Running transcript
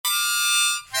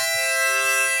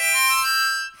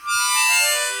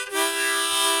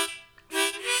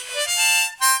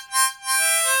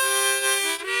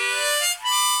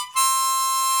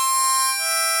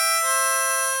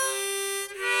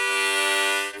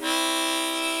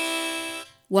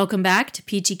Welcome back to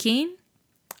Peachy Keen.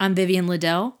 I'm Vivian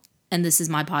Liddell, and this is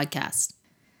my podcast.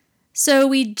 So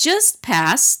we just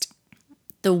passed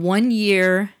the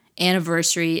 1-year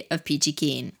anniversary of Peachy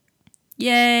Keen.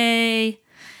 Yay!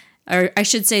 Or I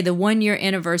should say the 1-year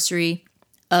anniversary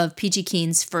of Peachy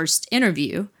Keen's first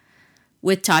interview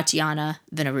with Tatiana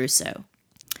Veneruso.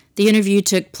 The interview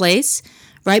took place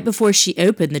right before she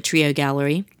opened the Trio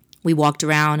Gallery. We walked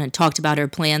around and talked about her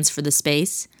plans for the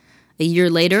space. A year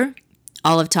later,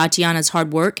 all of Tatiana's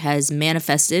hard work has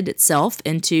manifested itself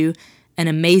into an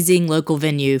amazing local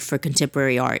venue for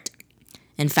contemporary art.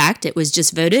 In fact, it was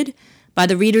just voted by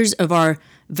the readers of our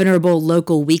venerable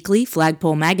local weekly,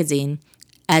 Flagpole Magazine,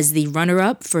 as the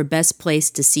runner-up for Best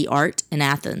Place to See Art in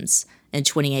Athens in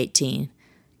 2018.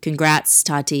 Congrats,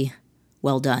 Tati.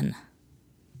 Well done.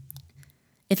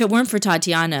 If it weren't for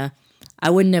Tatiana, I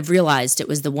wouldn't have realized it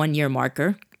was the 1-year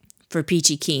marker for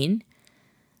Peachy Keen.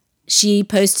 She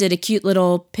posted a cute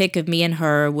little pic of me and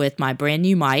her with my brand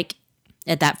new mic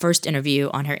at that first interview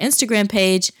on her Instagram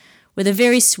page with a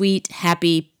very sweet,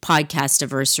 happy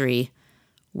podcast-iversary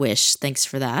wish. Thanks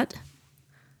for that.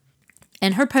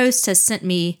 And her post has sent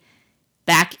me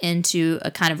back into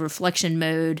a kind of reflection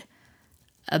mode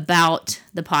about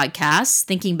the podcast,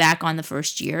 thinking back on the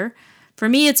first year. For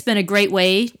me, it's been a great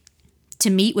way to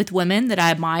meet with women that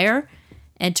I admire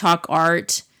and talk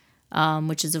art,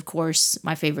 which is, of course,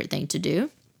 my favorite thing to do.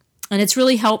 And it's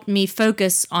really helped me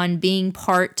focus on being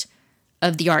part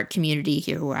of the art community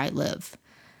here where I live.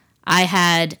 I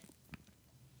had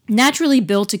naturally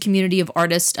built a community of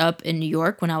artists up in New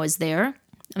York when I was there.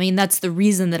 I mean, that's the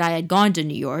reason that I had gone to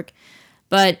New York.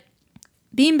 But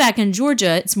being back in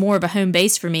Georgia, it's more of a home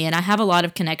base for me, and I have a lot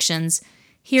of connections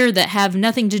here that have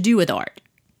nothing to do with art.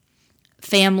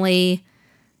 Family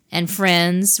and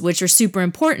friends, which are super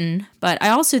important, but I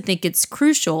also think it's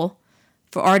crucial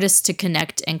for artists to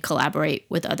connect and collaborate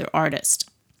with other artists.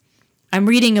 I'm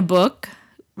reading a book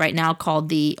right now called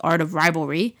The Art of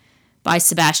Rivalry by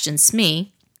Sebastian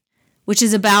Smee, which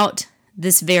is about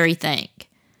this very thing,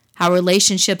 how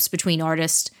relationships between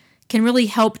artists can really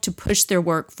help to push their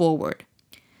work forward.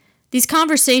 These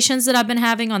conversations that I've been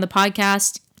having on the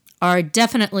podcast are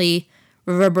definitely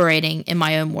reverberating in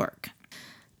my own work.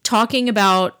 Talking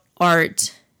about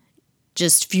art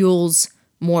just fuels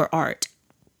more art.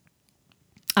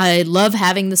 I love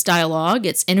having this dialogue.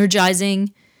 It's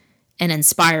energizing and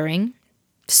inspiring.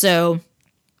 So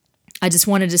I just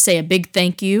wanted to say a big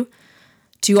thank you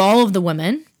to all of the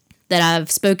women that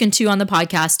I've spoken to on the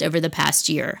podcast over the past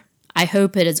year. I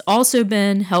hope it has also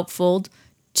been helpful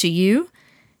to you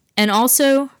and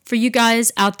also for you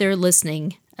guys out there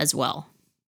listening as well.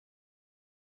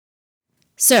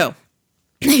 So,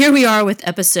 here we are with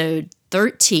episode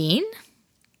 13.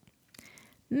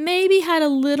 Maybe had a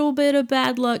little bit of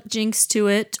bad luck jinx to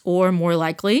it, or more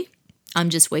likely, I'm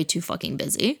just way too fucking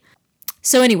busy.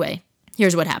 So anyway,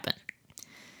 here's what happened.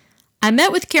 I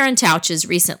met with Karen Touches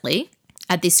recently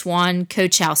at the Swan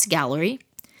Coach House Gallery.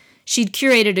 She'd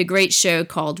curated a great show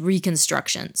called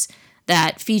Reconstructions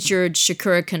that featured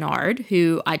Shakura Kennard,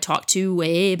 who I talked to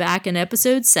way back in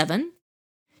episode 7.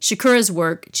 Shakura's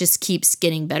work just keeps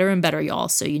getting better and better, y'all,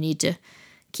 so you need to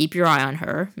keep your eye on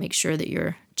her. Make sure that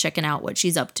you're checking out what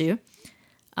she's up to.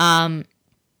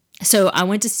 So I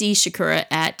went to see Shakura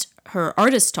at her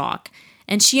artist talk,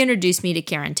 and she introduced me to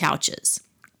Karen Touches.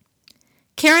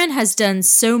 Karen has done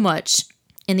so much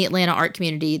in the Atlanta art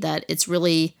community that it's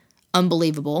really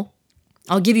unbelievable.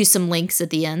 I'll give you some links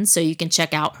at the end so you can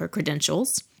check out her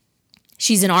credentials.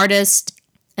 She's an artist,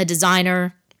 a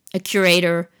designer, a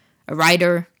curator, a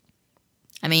writer.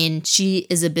 I mean, she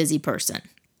is a busy person.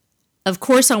 Of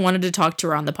course, I wanted to talk to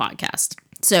her on the podcast.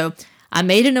 So I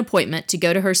made an appointment to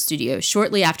go to her studio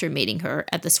shortly after meeting her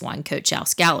at the Swan Coach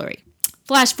House Gallery.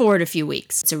 Flash forward a few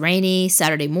weeks. It's a rainy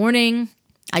Saturday morning.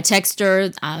 I text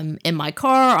her. I'm in my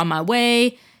car on my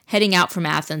way, heading out from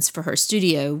Athens for her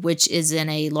studio, which is in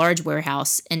a large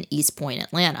warehouse in East Point,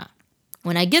 Atlanta.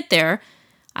 When I get there,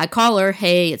 I call her,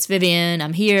 "Hey, it's Vivian,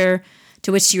 I'm here,"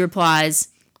 to which she replies,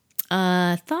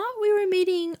 "Thought we were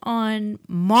meeting on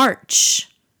March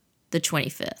the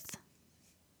 25th.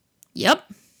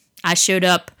 Yep, I showed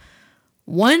up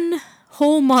 1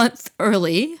 whole month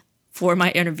early for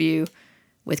my interview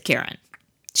with Karen.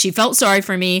 She felt sorry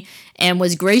for me and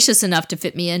was gracious enough to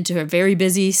fit me into her very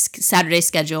busy Saturday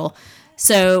schedule.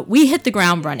 So we hit the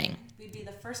ground running. We'd be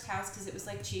the first house because it was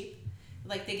like cheap.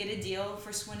 Like they get a deal,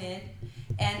 first one in.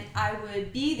 And I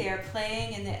would be there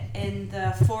playing in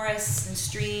the forests and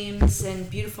streams and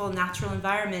beautiful natural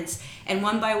environments. And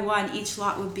one by one, each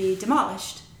lot would be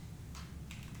demolished.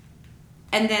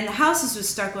 And then the houses would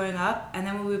start going up. And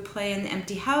then we would play in the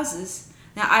empty houses.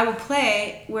 Now I will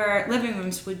play where living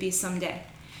rooms would be someday.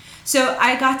 So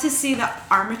I got to see the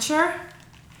armature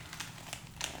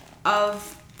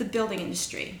of the building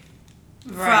industry.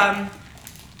 Right. From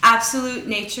absolute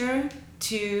nature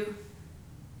to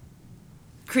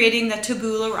creating the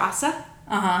tabula rasa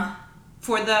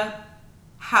for the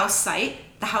house site,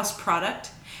 the house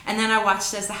product. And then I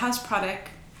watched as the house product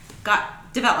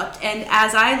got developed. And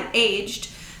as I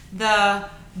aged, the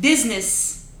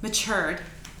business matured.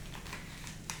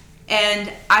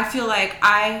 And I feel like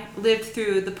I lived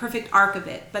through the perfect arc of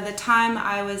it. By the time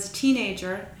I was a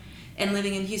teenager and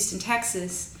living in Houston,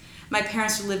 Texas, my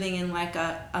parents were living in like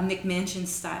a McMansion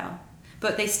style.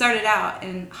 But they started out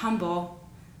in humble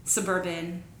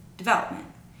suburban development.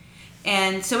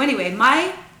 And so anyway,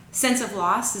 my sense of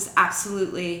loss is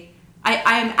absolutely,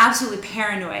 I am absolutely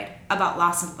paranoid about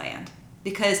loss of land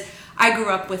because I grew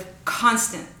up with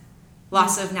constant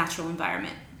loss of natural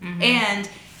environment. And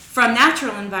from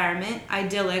natural environment,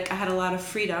 idyllic, I had a lot of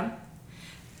freedom,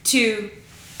 to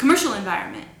commercial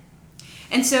environment.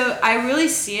 And so I really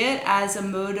see it as a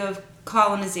mode of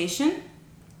colonization.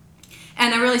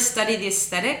 And I really study the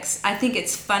aesthetics. I think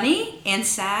it's funny and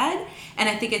sad, and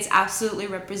I think it's absolutely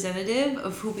representative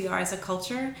of who we are as a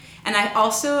culture. And I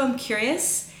also am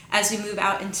curious, as we move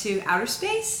out into outer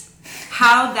space,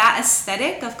 how that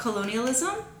aesthetic of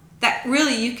colonialism, that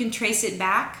really you can trace it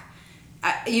back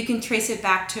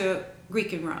to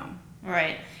Greek and Rome.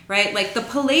 Right. Right? Like the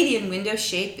Palladian window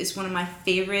shape is one of my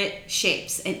favorite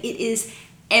shapes, and it is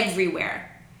everywhere.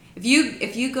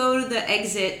 If you go to the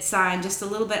exit sign just a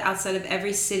little bit outside of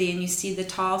every city and you see the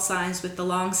tall signs with the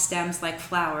long stems like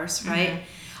flowers, right?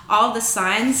 All the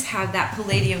signs have that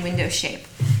Palladian window shape.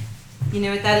 You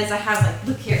know what that is? I have like,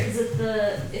 look here. Is it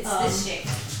this shape.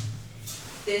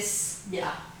 This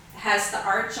has the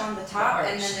arch on the top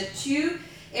and then the two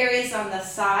areas on the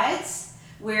sides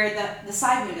where the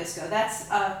side windows go. That's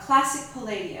a classic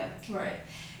Palladio. Right.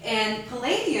 And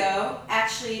Palladio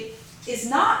actually is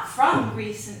not from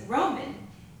Greece and Roman.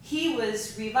 He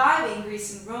was reviving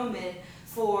Greece and Roman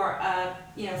for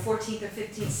 14th or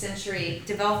 15th century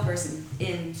developers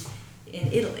in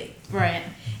Italy. Right.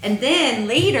 And then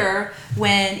later,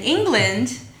 when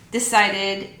England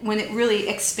decided, when it really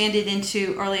expanded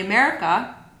into early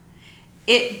America,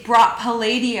 it brought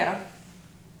Palladio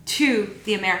to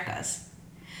the Americas.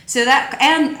 So that,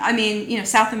 and I mean,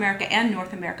 South America and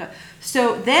North America.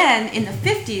 So then in the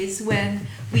 50s, when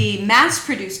we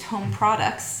mass-produced home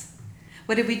products,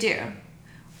 what did we do?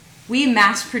 We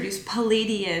mass-produced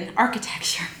Palladian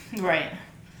architecture. Right.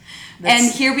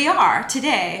 And here we are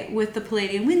today with the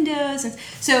Palladian windows. And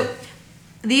so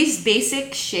these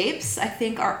basic shapes, I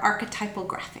think, are archetypal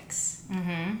graphics.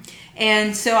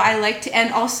 And so I like to,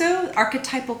 and also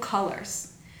archetypal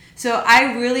colors. So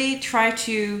I really try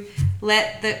to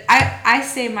I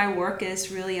say my work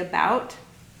is really about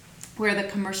where the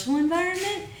commercial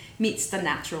environment meets the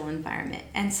natural environment.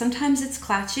 And sometimes it's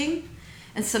clatching,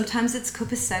 and sometimes it's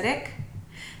copacetic.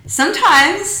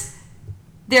 Sometimes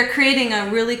they're creating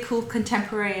a really cool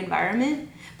contemporary environment.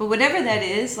 But whatever that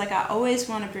is, like I always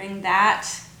want to bring that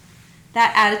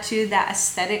attitude, that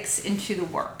aesthetics into the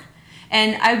work.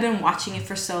 And I've been watching it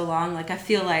for so long, like I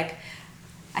feel like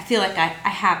I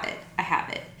have it. I have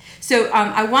it. So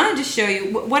I wanted to show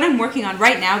you what I'm working on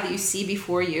right now that you see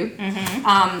before you.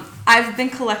 I've been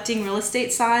collecting real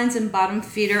estate signs and bottom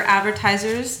feeder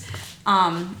advertisers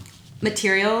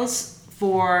materials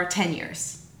for 10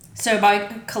 years. So by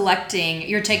collecting,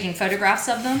 you're taking photographs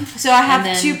of them? So I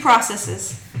have two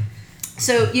processes.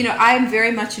 So, I'm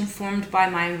very much informed by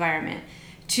my environment.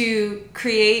 To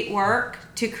create work,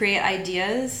 to create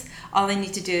ideas, all I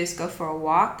need to do is go for a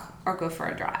walk or go for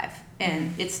a drive.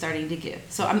 And it's starting to give.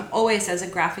 So I'm always, as a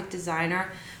graphic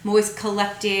designer, I'm always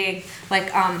collecting,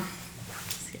 like, I'll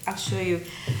show you.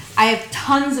 I have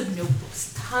tons of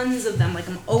notebooks, tons of them. Like,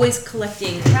 I'm always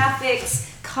collecting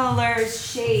graphics,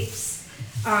 colors, shapes,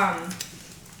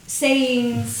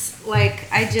 sayings. Like,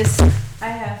 I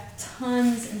have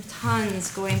tons and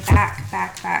tons going back.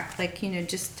 Like,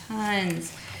 just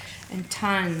tons and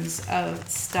tons of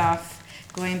stuff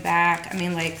going back. I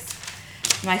mean, like,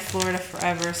 my Florida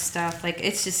Forever stuff, like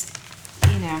it's just,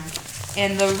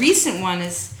 and the recent one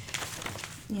is,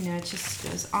 it just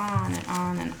goes on and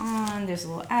on and on. There's a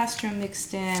little Astro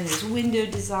mixed in, there's window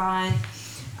design.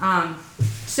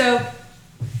 So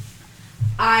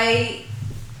I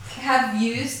have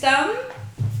used them,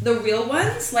 the real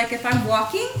ones, like if I'm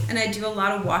walking, and I do a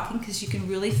lot of walking because you can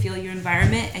really feel your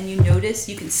environment and you notice,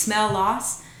 you can smell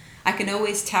loss. I can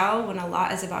always tell when a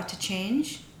lot is about to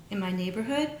change in my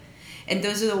neighborhood. And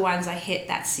those are the ones I hit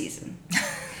that season.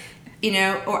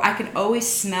 or I can always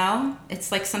smell.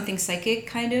 It's like something psychic,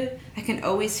 kind of. I can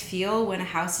always feel when a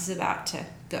house is about to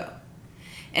go.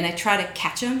 And I try to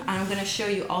catch them. I'm going to show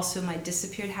you also my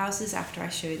disappeared houses after I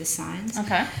show you the signs.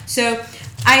 Okay. So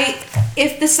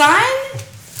if the sign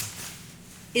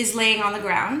is laying on the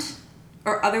ground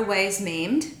or otherwise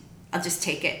maimed, I'll just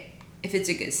take it if it's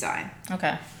a good sign.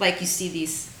 Okay. Like you see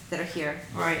these that are here.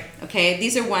 Right. Okay,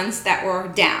 these are ones that were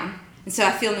down. And so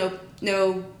I feel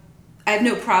I have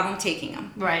no problem taking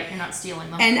them. Right, you're not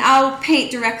stealing them. And I'll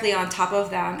paint directly on top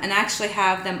of them, and I actually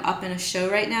have them up in a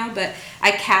show right now, but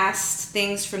I cast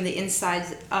things from the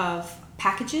inside of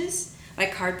packages.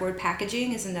 Like cardboard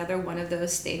packaging is another one of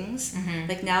those things. Mm-hmm.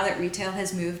 Like now that retail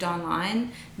has moved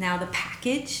online, now the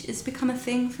package has become a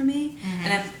thing for me. Mm-hmm.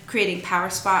 And I'm creating power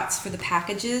spots for the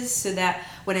packages so that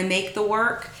when I make the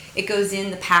work, it goes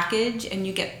in the package and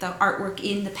you get the artwork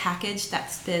in the package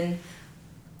that's been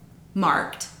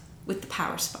marked with the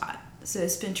power spot. So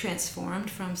it's been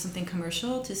transformed from something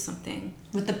commercial to something...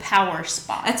 With the power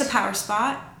spot. That's a power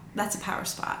spot. That's a power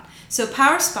spot. So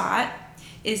power spot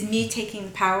is me taking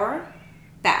the power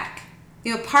back.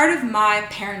 Part of my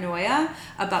paranoia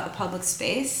about the public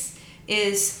space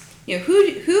is,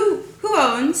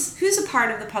 who's a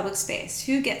part of the public space?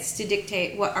 Who gets to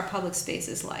dictate what our public space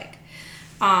is like?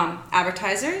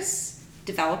 Advertisers,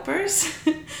 developers,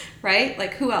 right?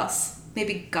 Like who else?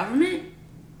 Maybe government?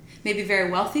 Maybe very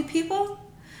wealthy people.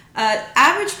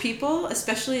 Average people,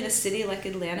 especially in a city like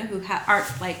Atlanta, who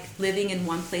aren't like living in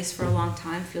one place for a long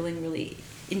time, feeling really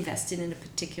invested in a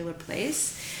particular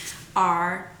place,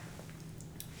 are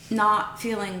not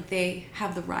feeling they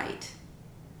have the right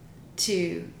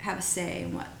to have a say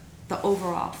in what the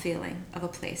overall feeling of a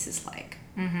place is like.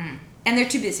 Mm-hmm. And they're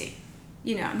too busy.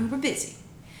 We're busy.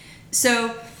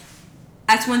 So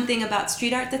that's one thing about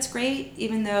street art that's great,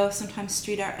 even though sometimes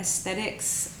street art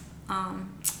aesthetics,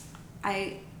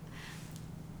 I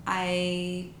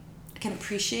can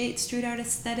appreciate street art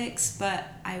aesthetics, but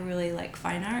I really like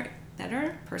fine art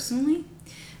better, personally.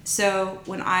 So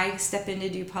when I step in to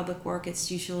do public work,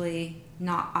 it's usually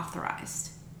not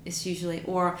authorized.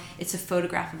 Or it's a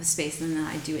photograph of a space and then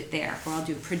I do it there, or I'll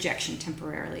do a projection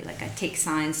temporarily, like I take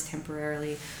signs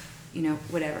temporarily,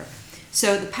 whatever.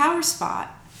 So the power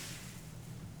spot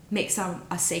makes a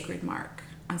sacred mark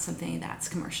on something that's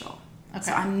commercial. Okay.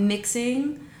 So I'm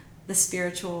mixing the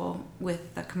spiritual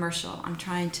with the commercial. I'm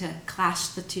trying to clash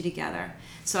the two together.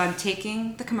 So I'm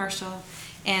taking the commercial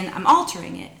and I'm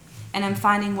altering it and I'm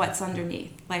finding what's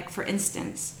underneath. Like for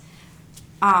instance,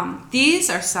 these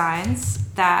are signs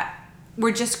that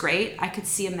were just great. I could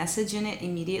see a message in it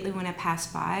immediately when I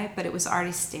passed by, but it was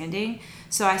already standing.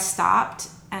 So I stopped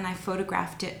and I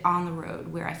photographed it on the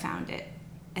road where I found it,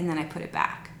 and then I put it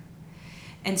back.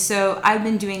 And so I've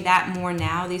been doing that more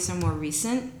now. These are more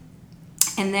recent.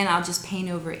 And then I'll just paint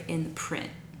over it in the print.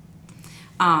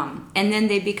 And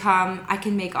then I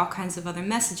can make all kinds of other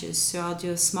messages. So I'll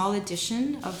do a small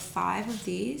edition of 5 of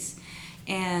these,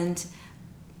 and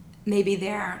maybe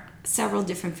there are several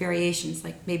different variations.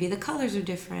 Like maybe the colors are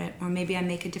different, or maybe I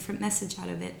make a different message out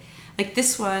of it. Like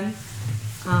this one,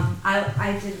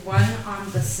 I did one on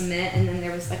the cement, and then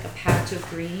there was like a patch of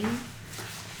green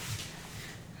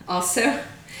also.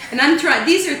 And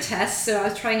these are tests, so I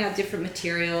was trying out different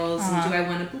materials, and do I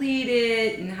want to bleed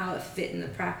it, and how it fit in the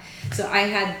practice. So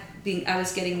I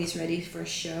was getting these ready for a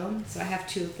show, so I have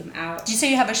 2 of them out. Did you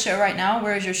say you have a show right now?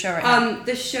 Where is your show right now?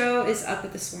 The show is up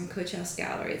at the Swan Coach House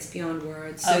Gallery. It's Beyond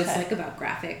Words, so It's like about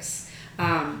graphics.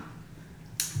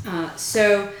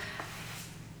 So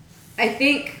I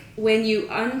think when you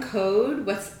uncode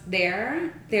what's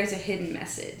there, there's a hidden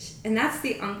message, and that's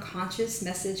the unconscious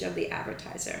message of the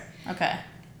advertiser. Okay.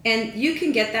 And you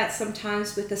can get that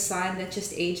sometimes with a sign that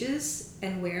just ages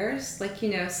and wears. Like,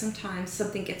 sometimes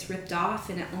something gets ripped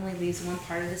off and it only leaves one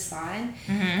part of the sign.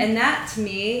 Mm-hmm. And that, to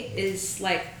me, is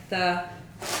like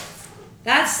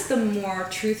that's the more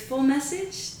truthful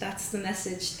message. That's the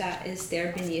message that is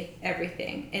there beneath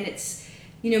everything. And it's,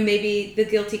 maybe the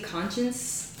guilty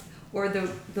conscience or the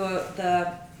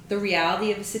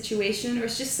reality of a situation, or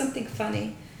it's just something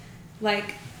funny.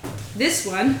 Like this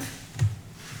one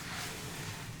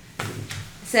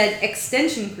said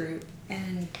extension group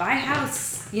and buy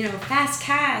house, fast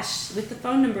cash with the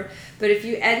phone number. But if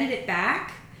you edit it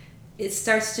back, it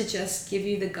starts to just give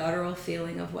you the guttural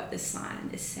feeling of what this sign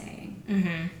is saying.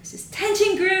 Mm-hmm. It's this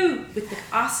tension group with the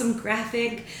awesome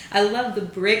graphic. I love the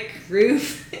brick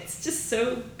roof. It's just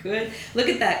so good. Look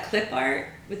at that clip art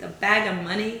with a bag of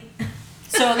money.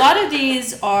 So a lot of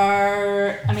these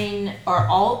they're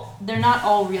not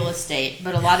all real estate,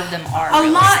 but a lot of them are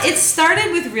real estate. It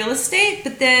started with real estate,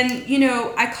 but then,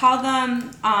 I call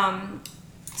them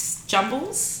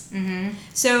jumbles.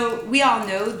 So we all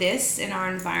know this in our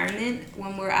environment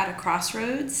when we're at a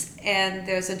crossroads and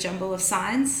there's a jumble of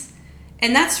signs,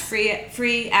 and that's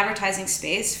free advertising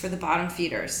space for the bottom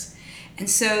feeders. And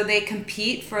so they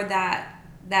compete for that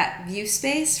view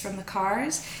space from the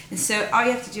cars, and so all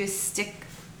you have to do is stick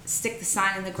the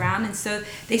sign in the ground, and so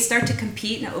they start to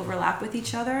compete and overlap with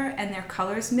each other, and their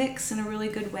colors mix in a really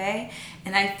good way.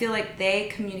 And I feel like they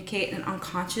communicate an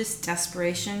unconscious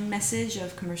desperation message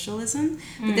of commercialism,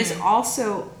 but there's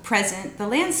also present the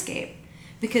landscape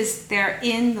because they're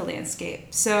in the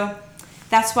landscape. So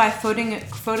that's why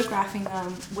photographing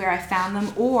them where I found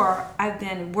them, or I've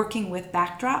been working with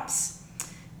backdrops.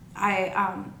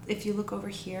 If you look over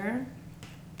here,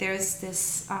 there's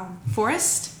this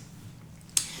forest.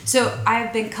 So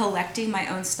I've been collecting my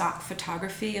own stock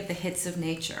photography of the hits of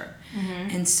nature.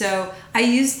 And so I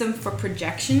use them for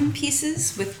projection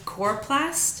pieces with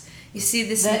Coroplast. You see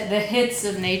this? The hits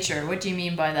of nature. What do you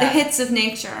mean by that? The hits of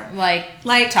nature. Like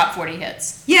top 40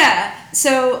 hits. Yeah.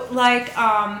 So like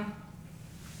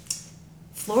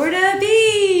Florida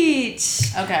Beach.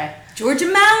 Okay.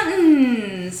 Georgia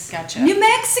Mountains. Gotcha. New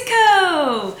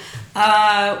Mexico.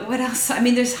 What else? I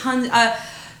mean, there's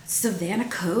Savannah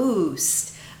Coast.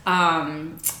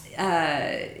 Live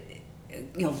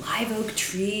oak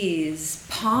trees,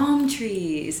 palm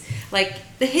trees, like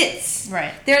the hits.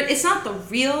 Right. It's not the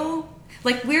real,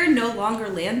 like we're no longer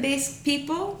land-based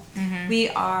people. We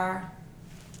are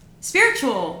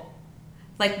spiritual.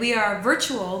 Like we are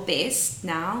virtual based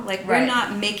now. Like we're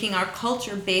not making our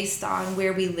culture based on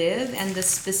where we live and the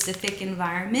specific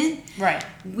environment. Right.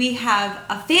 We have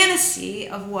a fantasy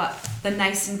of what the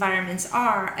nice environments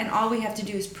are, and all we have to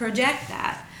do is project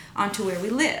that onto where we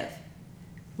live.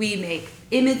 We make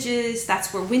images,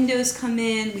 that's where windows come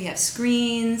in, we have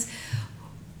screens,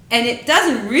 and it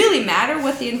doesn't really matter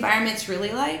what the environment's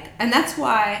really like, and that's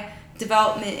why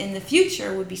development in the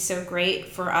future would be so great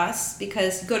for us,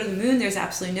 because you go to the moon, there's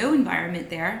absolutely no environment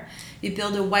there. You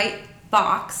build a white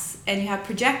box and you have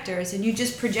projectors and you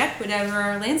just project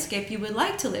whatever landscape you would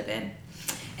like to live in.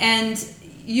 And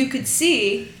you could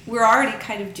see we're already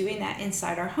kind of doing that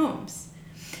inside our homes.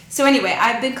 So anyway,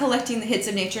 I've been collecting the hits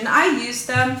of nature, and I use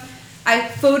them. I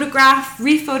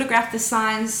re-photograph the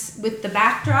signs with the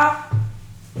backdrop,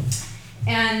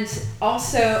 and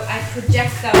also I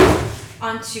project them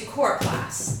onto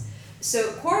Coroplast.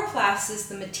 So Coroplast is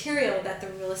the material that the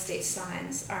real estate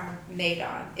signs are made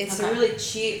on. It's a really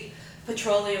cheap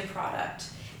petroleum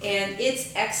product, and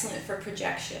it's excellent for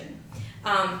projection.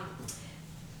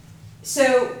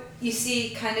 So you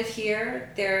see kind of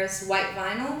here, there's white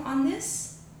vinyl on this.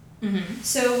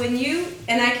 So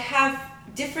and I have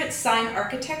different sign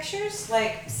architectures,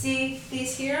 like see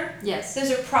these here? Yes. Those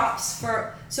are props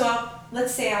for, so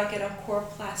let's say I'll get a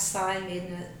Coroplast sign made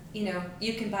in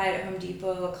you can buy it at Home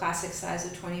Depot, a classic size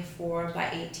of 24 by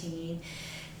 18.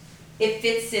 It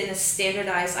fits in a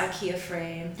standardized IKEA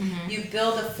frame. You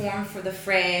build a form for the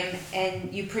frame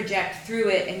and you project through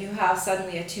it, and you have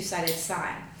suddenly a two-sided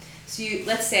sign. So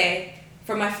let's say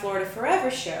for my Florida Forever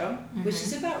show, which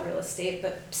is about real estate,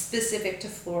 but specific to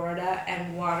Florida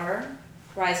and water,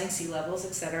 rising sea levels,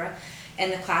 etc.,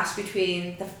 and the clash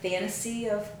between the fantasy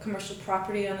of commercial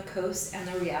property on the coast and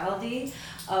the reality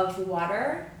of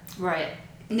water. Right.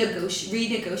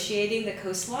 Renegotiating the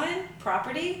coastline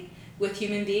property with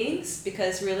human beings,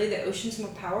 because really the ocean's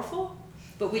more powerful,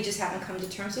 but we just haven't come to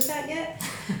terms with that yet.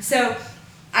 So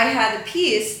I had a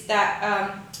piece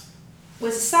that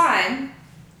was a sign,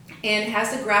 and it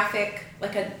has a graphic,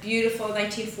 like a beautiful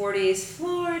 1940s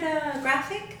Florida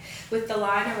graphic with the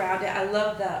line around it. I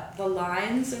love the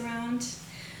lines around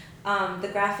the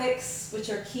graphics, which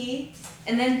are key.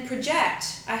 And then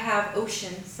project, I have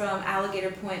ocean from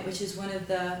Alligator Point, which is one of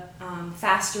the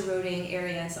fast eroding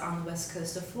areas on the west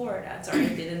coast of Florida. It's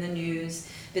already been in the news,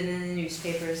 been in the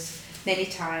newspapers many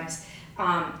times.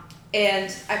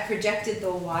 And I projected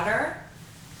the water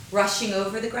rushing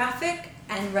over the graphic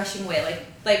and rushing away,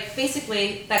 like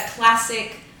basically that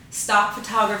classic stock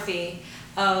photography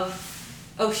of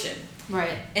ocean.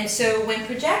 Right. And so when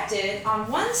projected, on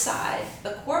one side,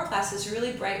 the Coroplast is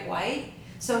really bright white.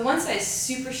 So one side is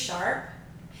super sharp,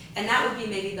 and that would be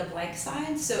maybe the blank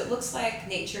side. So it looks like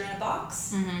nature in a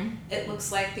box. It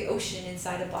looks like the ocean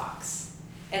inside a box.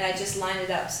 And I just line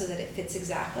it up so that it fits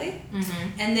exactly.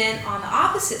 And then on the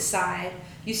opposite side,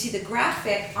 you see the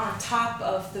graphic on top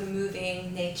of the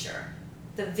moving nature,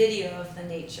 the video of the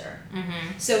nature.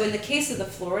 So in the case of the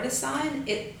Florida sign,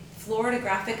 Florida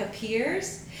graphic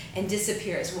appears and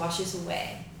disappears, washes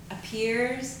away,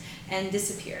 appears and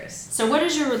disappears. So what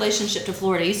is your relationship to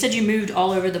Florida? You said you moved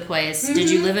all over the place. Did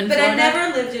you live in Florida? But I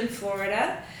never lived in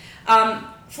Florida.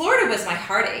 Florida was my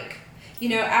heartache. You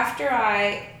know, after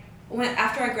I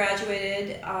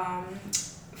graduated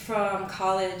from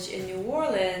college in New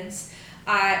Orleans,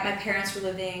 my parents were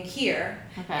living here,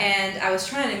 and I was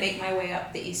trying to make my way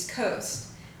up the East Coast,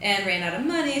 and ran out of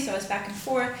money, so I was back and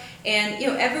forth. And you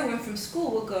know, everyone from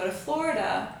school would go to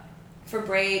Florida for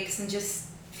breaks and just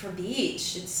for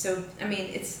beach.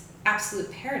 It's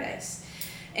absolute paradise.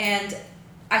 And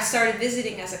I started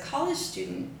visiting as a college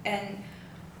student, and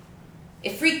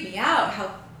it freaked me out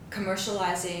how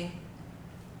commercializing,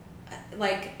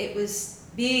 like, it was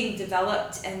being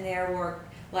developed, and there were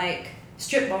like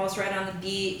strip malls right on the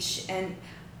beach, and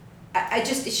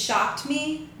it shocked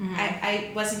me.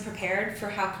 I wasn't prepared for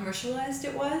how commercialized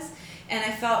it was, and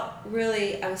I felt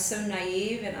I was so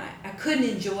naive, and I couldn't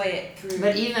enjoy it through.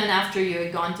 But even after you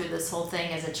had gone through this whole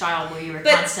thing as a child where you were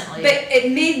constantly... But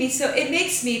it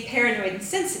makes me paranoid and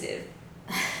sensitive.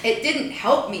 It didn't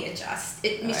help me adjust.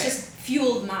 It just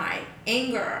fueled my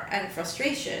anger and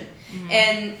frustration,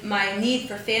 and my need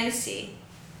for fantasy.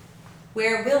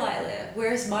 Where will I live?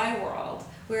 Where's my world?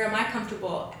 Where am I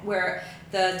comfortable? Where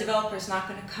the developer's not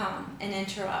going to come and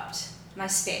interrupt my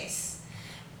space.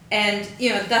 And, you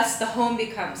know, thus the home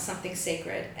becomes something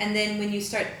sacred. And then when you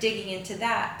start digging into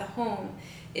that, the home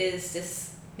is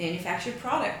this manufactured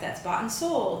product that's bought and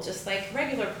sold, just like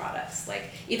regular products. Like,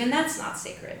 even that's not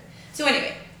sacred. So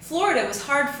anyway, Florida was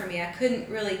hard for me. I couldn't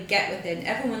really get with it. And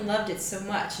everyone loved it so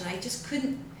much, and I just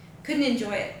couldn't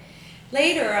enjoy it.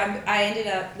 Later, I ended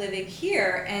up living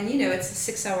here, and you know, it's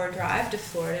a 6-hour drive to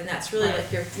Florida, and that's really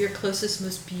like your closest,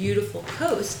 most beautiful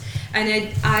coast. And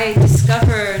I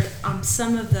discovered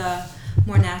some of the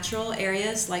more natural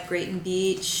areas like Grayton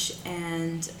Beach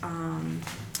and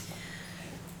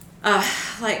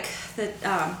like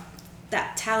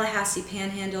that Tallahassee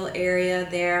Panhandle area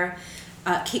there.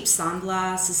 Cape San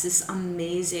Blas is this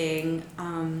amazing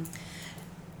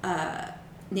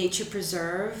nature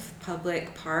preserve,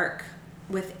 public park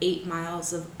with 8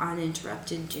 miles of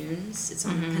uninterrupted dunes. It's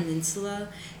on the peninsula.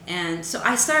 And so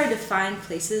I started to find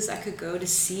places I could go to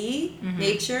see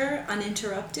nature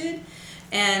uninterrupted,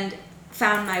 and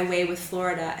found my way with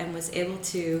Florida and was able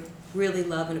to really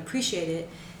love and appreciate it.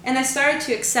 And I started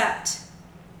to accept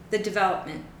the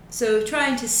development. So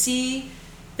trying to see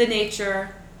the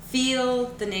nature, feel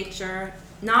the nature,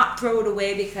 not throw it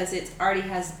away because it already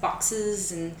has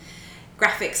boxes and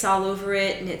graphics all over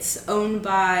it, and it's owned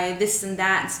by this and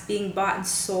that, it's being bought and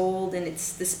sold, and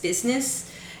it's this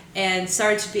business. And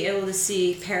started to be able to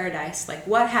see paradise, like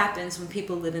what happens when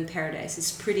people live in paradise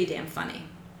is pretty damn funny.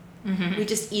 We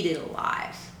just eat it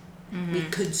alive. We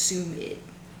consume it.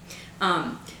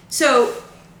 So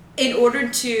in order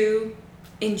to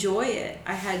enjoy it,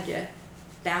 I had to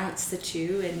balance the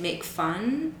two and make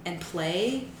fun and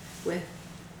play with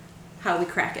how we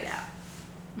crack it out.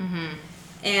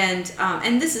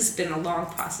 And this has been a long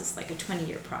process, like a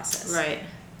 20-year process.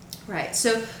 Right.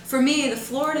 So for me, the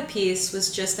Florida piece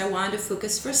was just, I wanted to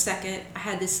focus for a second. I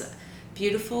had this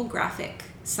beautiful graphic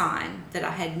sign that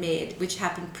I had made, which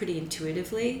happened pretty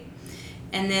intuitively.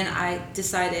 And then I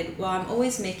decided, well, I'm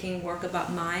always making work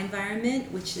about my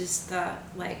environment, which is the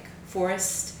like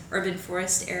urban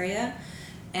forest area.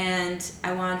 And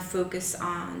I wanted to focus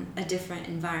on a different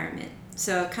environment.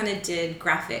 So I kind of did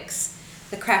graphics,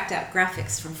 the cracked out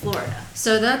graphics from Florida.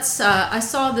 So that's, I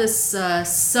saw this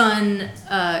Sun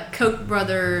Koch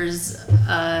brothers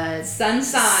sun signs.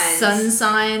 Sun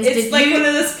signs. It's like one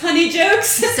of those punny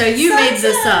jokes. So you Sun made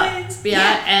this signs. up.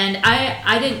 Yeah. And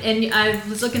I didn't, and I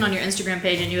was looking on your Instagram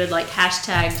page, and you had like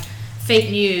hashtagged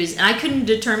fake news, and I couldn't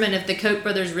determine if the Koch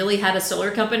brothers really had a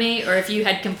solar company or if you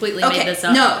had completely made this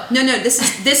up. No.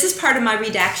 This is part of my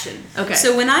redaction. Okay.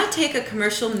 So when I take a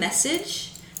commercial message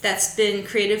that's been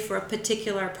created for a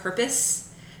particular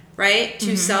purpose, right?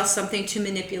 To sell something, to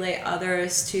manipulate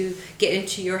others, to get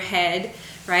into your head,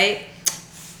 right?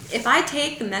 If I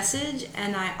take the message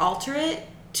and I alter it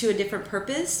to a different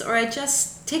purpose, or I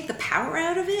just take the power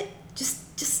out of it,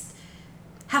 just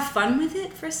have fun with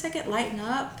it for a second, lighten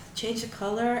up, change the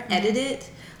color, edit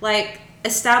it, like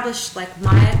establish like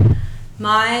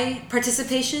my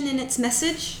participation in its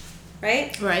message,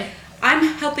 right? Right. I'm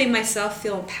helping myself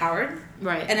feel empowered.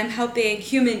 Right. And I'm helping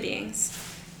human beings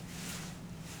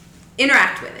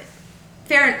interact with it.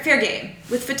 Fair game.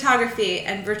 With photography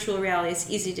and virtual reality, it's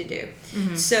easy to do.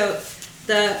 So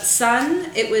the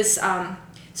Sun, it was,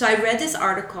 so I read this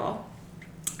article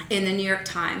in the New York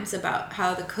Times about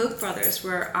how the Koch brothers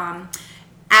were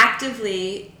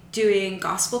actively doing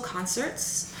gospel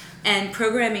concerts and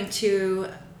programming to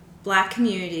Black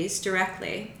communities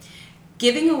directly,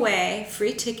 giving away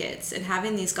free tickets and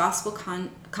having these gospel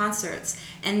concerts,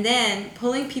 and then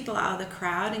pulling people out of the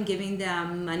crowd and giving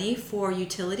them money for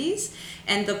utilities.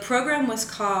 And the program was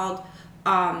called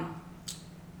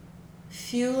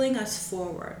Fueling Us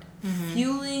Forward,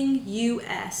 Fueling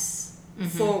US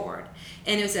Forward.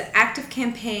 And it was an active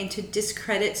campaign to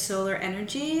discredit solar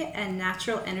energy and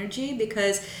natural energy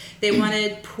because they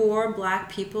wanted poor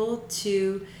Black people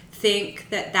to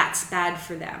think that that's bad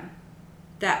for them.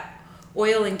 That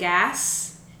oil and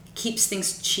gas keeps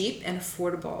things cheap and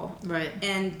affordable. Right.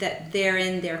 And that they're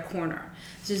in their corner.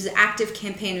 So there's an active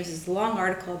campaign. There's this long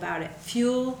article about it.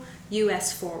 Fuel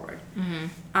US Forward.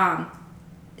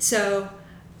 So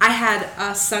I had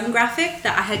a sun graphic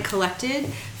that I had collected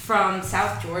from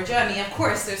South Georgia. I mean, of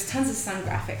course, there's tons of sun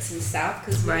graphics in the South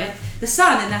because we have the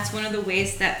sun, and that's one of the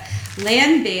ways that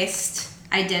land-based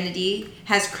identity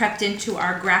has crept into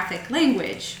our graphic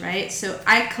language, right? So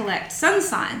I collect sun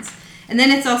signs. And then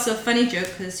it's also a funny joke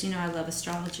because, I love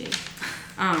astrology.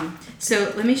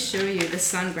 So let me show you the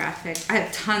sun graphic. I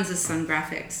have tons of sun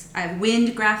graphics. I have wind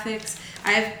graphics.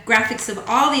 I have graphics of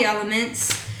all the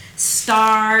elements,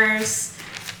 stars.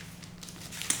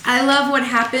 I love what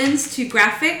happens to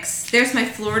graphics. There's my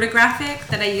Florida graphic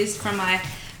that I used for my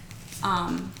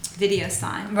video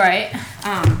sign. Right.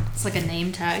 It's like a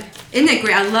name tag. Isn't it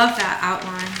great? I love that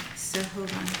outline. So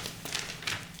hold on.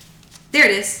 There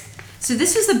it is. So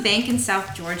this was a bank in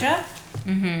South Georgia.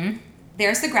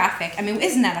 There's the graphic. I mean,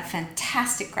 isn't that a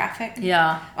fantastic graphic?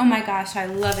 Yeah. Oh my gosh, I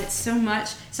love it so much.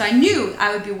 So I knew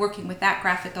I would be working with that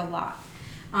graphic a lot.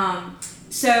 And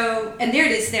there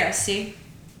it is there, see?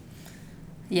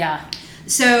 Yeah.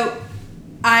 So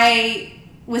I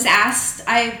was asked,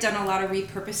 I've done a lot of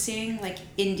repurposing, like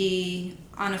indie,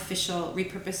 unofficial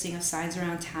repurposing of signs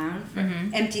around town for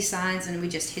empty signs, and we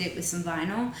just hit it with some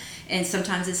vinyl. And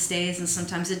sometimes it stays and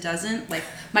sometimes it doesn't. Like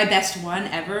my best one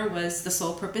ever was the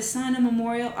Soul Purpose sign on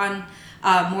Memorial on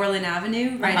Moreland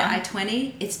Avenue, right at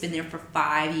I-20. It's been there for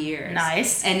 5 years.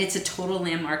 Nice. And it's a total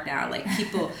landmark now. Like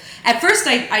people, at first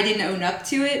I didn't own up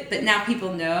to it, but now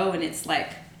people know, and it's like,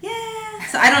 yeah.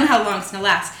 So I don't know how long it's gonna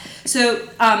last. So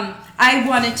I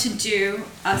wanted to do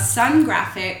a sun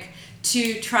graphic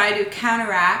to try to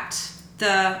counteract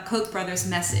the Koch brothers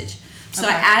message. So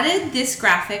I added this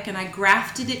graphic and I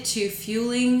grafted it to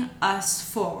Fueling Us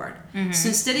Forward. So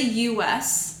instead of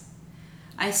US,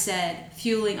 I said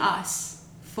Fueling Us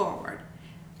Forward.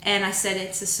 And I said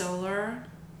it's a solar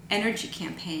energy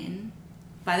campaign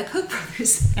by the Koch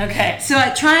brothers. Okay.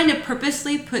 So trying to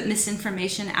purposely put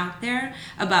misinformation out there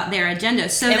about their agenda.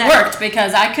 So it worked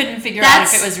because I couldn't figure out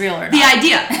if it was real or not. The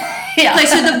idea. Yeah. Like,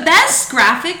 so the best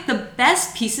graphic, the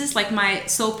best pieces, like my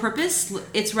Soul Purpose,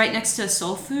 it's right next to a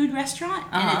soul food restaurant,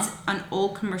 and it's an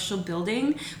old commercial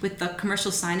building with the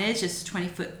commercial signage. It's a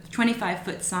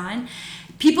 25-foot sign.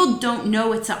 People don't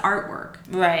know it's an artwork.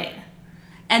 Right.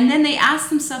 And then they ask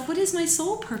themselves, what is my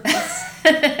soul purpose?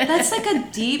 That's like a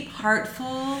deep,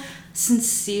 heartful,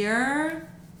 sincere,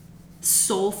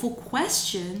 soulful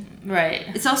question. Right.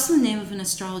 It's also the name of an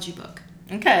astrology book.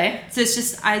 Okay. So it's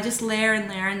just, I just layer and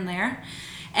layer and layer.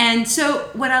 And so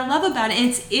what I love about it, and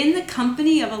it's in the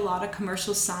company of a lot of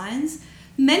commercial signs,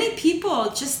 many people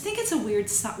just think it's a weird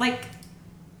sign. Like,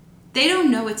 they don't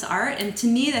know it's art. And to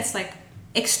me, that's like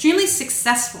extremely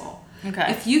successful.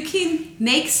 Okay. If you can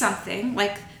make something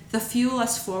like the Fuel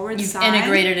Us Forward You've sign.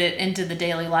 integrated it into the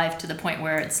daily life to the point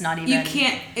where it's not even... You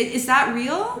can't... Is that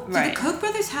real? Right. Do the Koch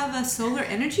brothers have a solar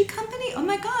energy company? Oh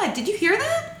my God. Did you hear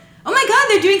that? Oh my God,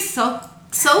 they're doing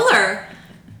solar.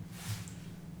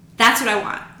 That's what I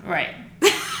want. Right.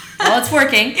 Well, it's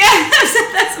working. Yeah,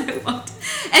 that's what I want.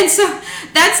 And so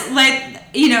that's like...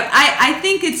 I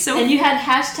think it's so... And you had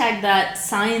hashtag that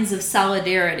signs of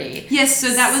solidarity. Yes, so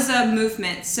that was a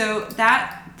movement. So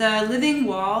the Living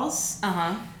Walls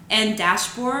and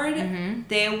Dashboard,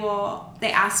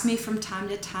 they ask me from time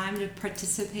to time to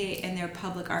participate in their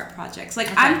public art projects. Like,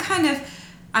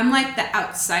 I'm like the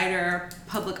outsider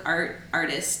public art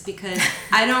artist because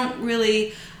I don't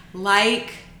really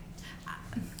like...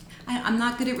 I'm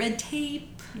not good at red tape.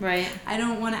 Right. I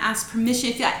don't want to ask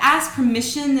permission. If I ask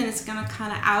permission, then it's going to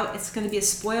kind of it's going to be a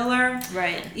spoiler.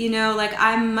 Right. Like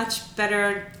I'm much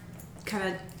better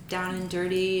kind of down and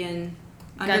dirty and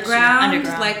underground.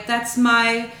 Like that's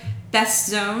my best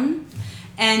zone.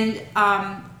 And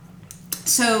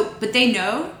but they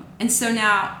know. And so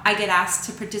now I get asked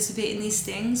to participate in these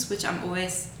things, which I'm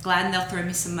always glad, and they'll throw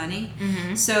me some money.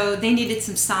 So they needed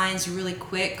some signs really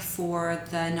quick for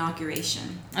the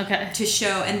inauguration. Okay. To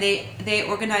show, and they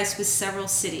organized with several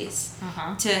cities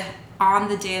to, on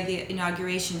the day of the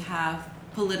inauguration, have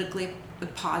politically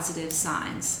positive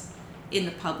signs. in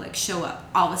the public show up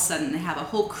all of a sudden. They have a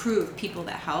whole crew of people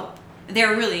that help.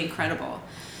 They're really incredible.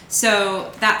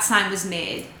 So that sign was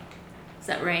made. Is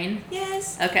that rain?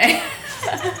 Yes. Okay.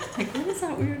 Like, what is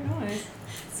that weird noise?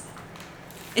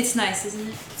 It's nice, isn't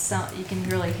it? You can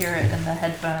really hear it in the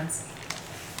headphones.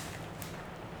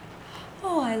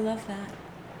 Oh, I love that.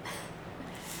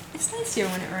 It's nice here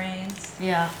when it rains.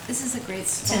 Yeah. This is a great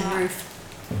spot. Tin roof.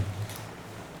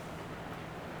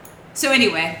 So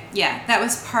anyway, yeah, that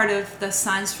was part of the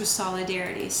Signs for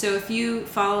Solidarity. So if you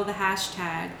follow the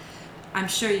hashtag, I'm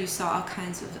sure you saw all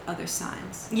kinds of other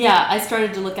signs. Yeah, I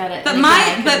started to look at it. But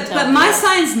my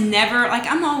signs never, like,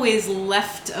 I'm always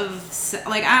left of,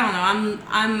 like, I don't know,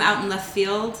 I'm out in left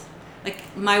field.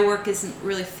 Like, my work isn't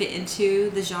really fit into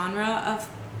the genre of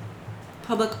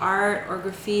public art or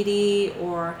graffiti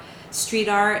or street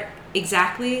art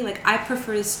exactly. Like, I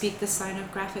prefer to speak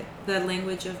the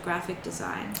language of graphic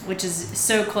design, which is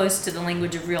so close to the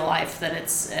language of real life that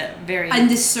it's very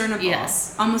undiscernible,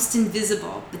 yes, almost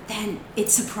invisible. But then it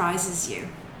surprises you.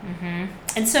 Mm-hmm.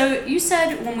 And so you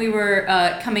said when we were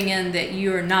coming in that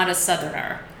you're not a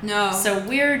Southerner. No. So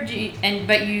where do you,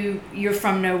 but you're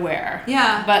from nowhere.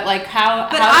 Yeah. But like how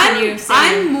can you say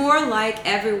I'm more like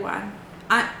everyone.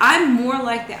 I'm more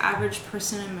like the average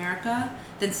person in America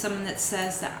than someone that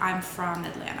says that I'm from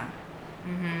Atlanta.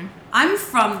 Mm-hmm. I'm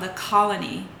from the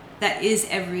colony that is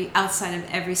outside of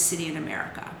every city in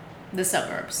America. The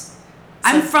suburbs.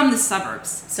 I'm from the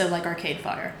suburbs. So like Arcade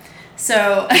Fire.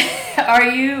 So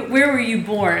where were you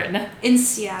born? In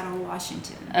Seattle,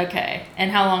 Washington. Okay. And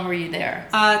how long were you there?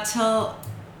 Till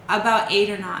about 8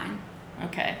 or 9.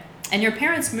 Okay. And your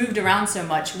parents moved around so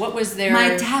much. What was their...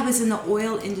 My dad was in the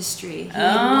oil industry. He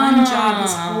had one job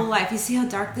his whole life. You see how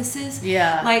dark this is?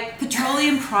 Yeah. Like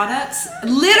petroleum products.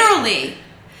 Literally.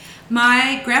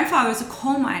 My grandfather was a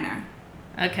coal miner.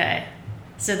 Okay.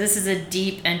 So this is a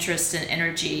deep interest and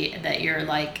energy that you're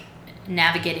like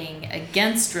navigating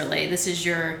against, really. This is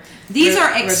your These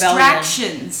are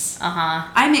extractions. Uh-huh.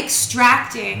 I'm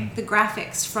extracting the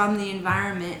graphics from the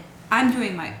environment. I'm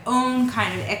doing my own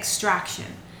kind of extraction.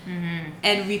 Mm-hmm.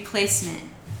 And replacement.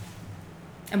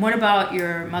 And what about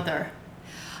your mother?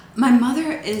 My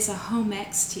mother is a home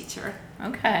ec teacher.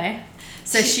 Okay.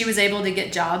 So she was able to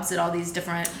get jobs at all these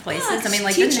different places? Yeah, I mean,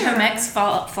 like, teacher. didn't home ecs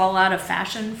fall out of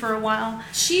fashion for a while?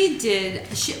 She did.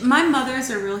 My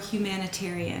mother's a real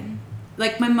humanitarian.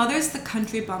 Like, my mother's the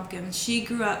country bumpkin. She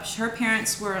grew up, her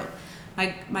parents were,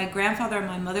 my grandfather on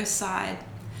my mother's side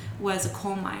was a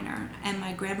coal miner, and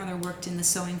my grandmother worked in the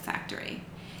sewing factory.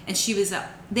 And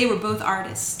they were both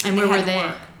artists. And where were they?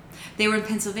 Work. They were in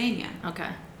Pennsylvania. Okay.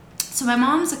 So my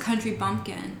mom's a country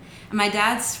bumpkin, and my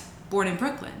dad's born in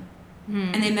Brooklyn.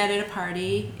 Mm. And they met at a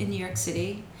party in New York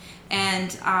City.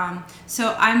 And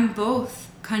so I'm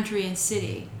both country and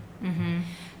city. Mm-hmm.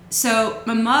 So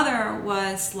my mother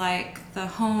was like the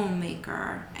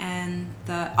homemaker, and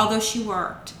although she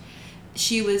worked,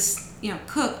 she was,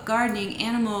 cook, gardening,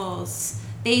 animals,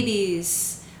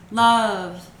 babies,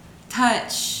 love,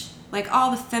 touch, like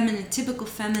all the typical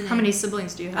feminine. How many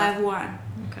siblings do you have? I have one.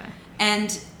 Okay.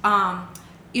 And,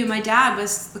 my dad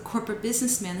was the corporate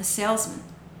businessman, the salesman.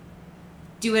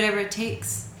 Do whatever it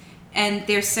takes. And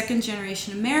they're second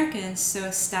generation Americans,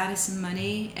 so status and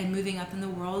money and moving up in the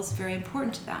world is very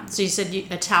important to them. So you said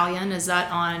Italian, is that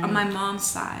on my mom's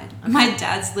side. Okay. My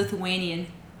dad's Lithuanian.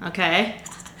 Okay.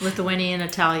 Lithuanian,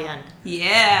 Italian.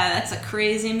 Yeah, that's a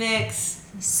crazy mix.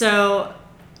 So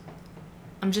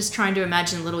I'm just trying to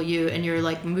imagine little you, and you're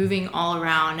like moving all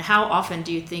around. How often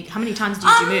do you think, how many times did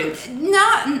you move?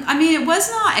 It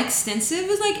was not extensive. It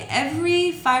was like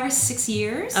every 5 or 6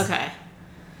 years. Okay.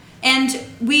 And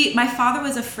my father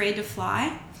was afraid to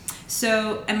fly.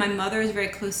 So, and my mother is very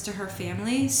close to her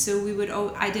family.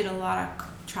 So I did a lot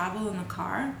of travel in the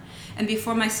car. And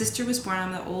before my sister was born,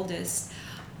 I'm the oldest.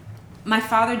 My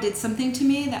father did something to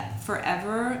me that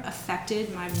forever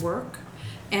affected my work.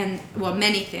 And, well,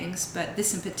 many things, but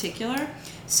this in particular.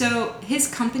 So his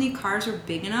company cars were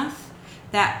big enough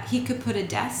that he could put a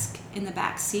desk in the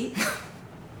back seat.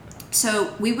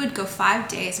 So we would go 5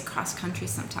 days across country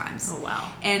sometimes. Oh,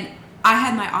 wow. And I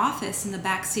had my office in the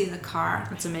back seat of the car.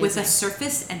 That's amazing. With a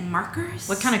surface and markers.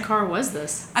 What kind of car was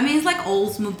this? I mean, it's like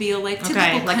Oldsmobile, like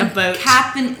typical like a boat.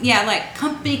 Like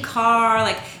company car.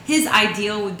 Like his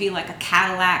ideal would be like a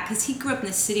Cadillac, because he grew up in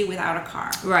the city without a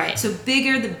car. Right. So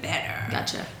bigger the better.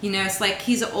 Gotcha. It's like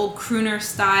he's an old crooner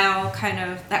style kind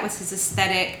of. That was his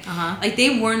aesthetic. Uh-huh. Like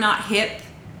they were not hip.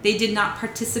 They did not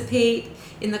participate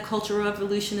in the Cultural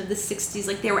Revolution of the 60s.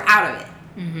 Like they were out of it.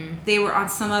 Mm-hmm. They were on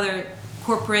some other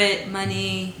corporate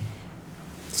money.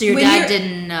 So your dad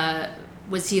didn't,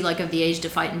 was he like of the age to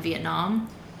fight in Vietnam?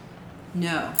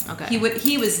 No. Okay.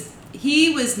 He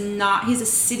was not. He's a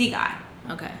city guy.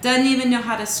 Okay. Doesn't even know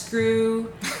how to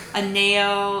screw a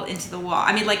nail into the wall.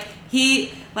 I mean,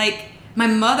 my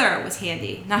mother was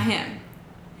handy, not him.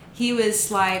 He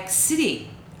was like city,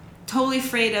 totally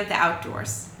afraid of the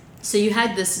outdoors. So you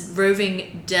had this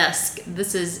roving desk.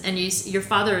 Your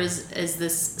father is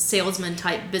this salesman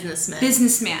type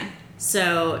businessman.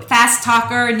 So fast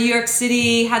talker, New York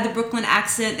City, had the Brooklyn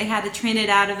accent. They had to train it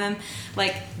out of him,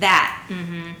 like that.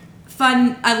 Mm-hmm.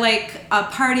 Fun, like a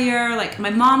partier. Like my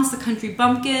mom's the country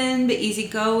bumpkin, the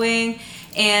easygoing,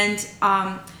 and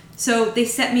so they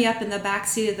set me up in the back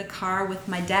seat of the car with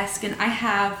my desk, and I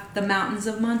have the mountains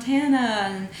of Montana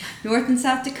and North and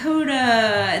South Dakota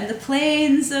and the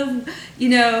plains of,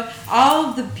 all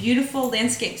of the beautiful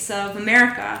landscapes of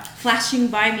America flashing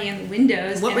by me in the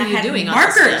windows. What were I you had doing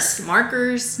markers. on this desk?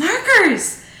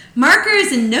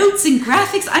 Markers and notes and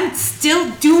graphics. I'm still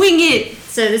doing it.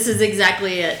 So this is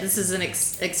exactly it. This is an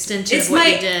extension of what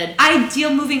you did. It's my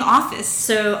ideal moving office.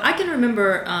 So I can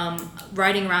remember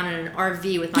riding around in an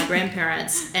RV with my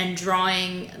grandparents and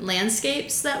drawing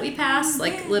landscapes that we passed,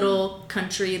 like little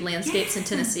country landscapes in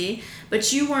Tennessee.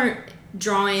 But you weren't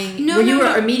drawing. You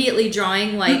were immediately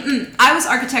drawing like. I was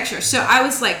architecture, so I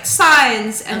was like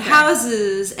signs and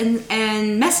houses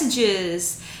and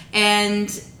messages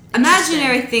and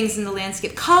imaginary things in the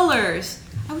landscape, colors.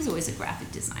 I was always a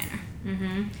graphic designer.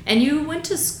 Mm-hmm. And you went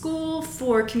to school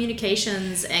for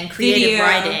communications and creative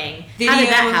writing. How did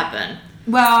that happen?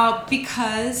 Well,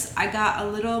 because I got a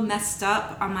little messed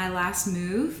up on my last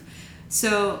move.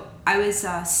 So I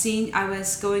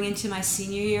was going into my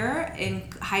senior year in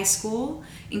high school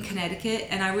in Connecticut,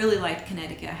 and I really liked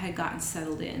Connecticut. I had gotten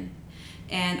settled in,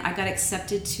 and I got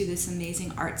accepted to this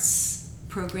amazing arts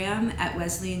program at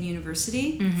Wesleyan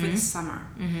University for the summer.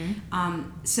 Mm-hmm.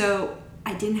 So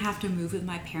I didn't have to move with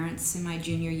my parents in my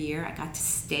junior year. I got to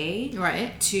stay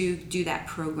to do that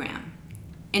program.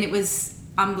 And it was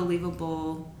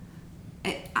unbelievable.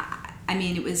 I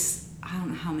mean, it was, I don't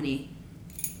know how many,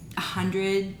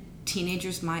 100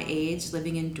 teenagers my age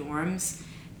living in dorms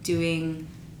doing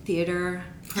theater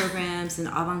programs and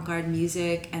avant-garde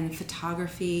music and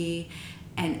photography.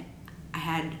 And I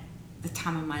had the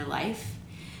time of my life.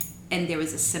 And there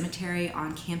was a cemetery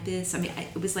on campus. I mean,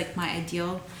 it was like my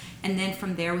ideal. And then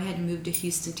from there, we had to move to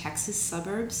Houston, Texas,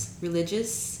 suburbs,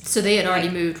 religious. So they had already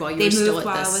moved while you were still at this. They moved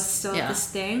while I was still at this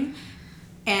thing.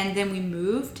 And then we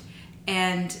moved.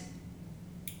 And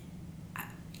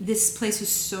this place was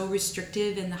so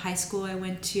restrictive. And the high school I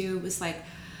went to was like,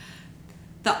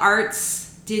 the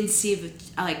arts didn't see,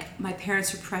 like, my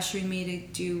parents were pressuring me to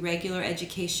do regular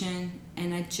education.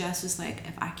 And I just was like,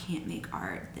 if I can't make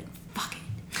art, then fuck it.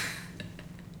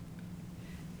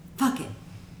 Fuck it.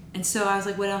 And so I was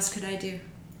like, what else could I do?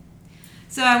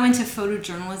 So I went to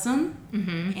photojournalism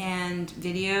and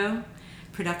video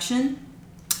production.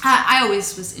 I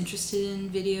always was interested in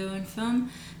video and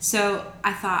film. So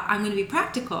I thought, I'm going to be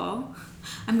practical.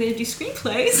 I'm going to do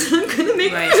screenplays. I'm going to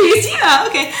make movies. Yeah,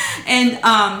 okay. And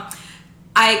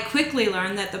I quickly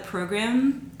learned that the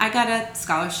program, I got a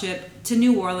scholarship to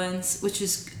New Orleans, which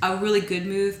was a really good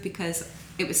move because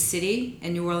it was city,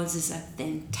 and New Orleans is a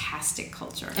fantastic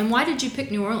culture. And why did you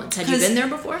pick New Orleans? Had you been there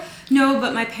before? No,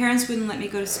 but my parents wouldn't let me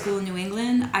go to school in New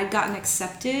England. I'd gotten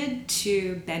accepted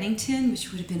to Bennington,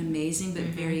 which would have been amazing, but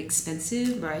very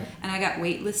expensive. Right. And I got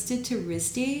waitlisted to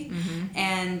RISD,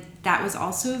 and that was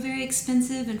also very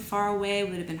expensive and far away. It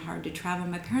would have been hard to travel.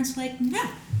 My parents were like, no,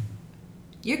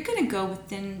 you're going to go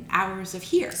within hours of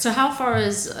here. So how far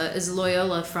is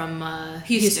Loyola from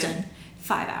Houston?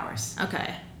 5 hours.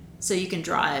 Okay. So you can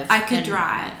drive. I could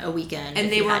drive a weekend,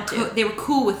 and they were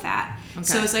cool with that. Okay.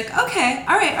 So it's like, okay,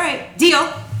 all right,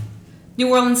 deal.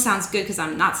 New Orleans sounds good because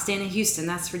I'm not staying in Houston.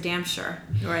 That's for damn sure.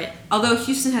 Right. Although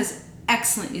Houston has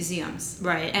excellent museums.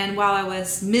 Right. And while I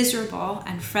was miserable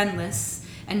and friendless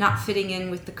and not fitting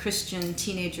in with the Christian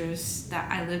teenagers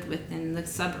that I lived with in the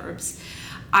suburbs,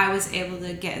 I was able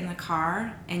to get in the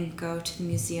car and go to the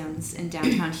museums in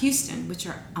downtown Houston, which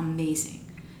are amazing.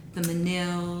 The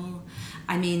Menil,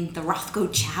 the Rothko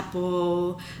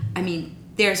Chapel.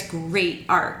 There's great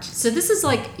art. So this is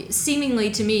like,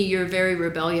 seemingly to me, you're very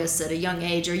rebellious at a young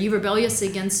age. Are you rebellious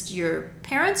against your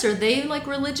parents? Are they like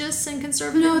religious and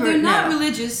conservative? No, they're not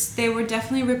religious. They were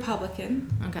definitely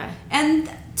Republican. Okay. And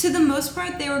to the most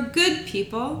part, they were good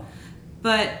people,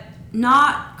 but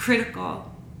not critical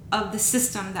of the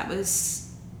system that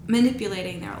was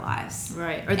manipulating their lives.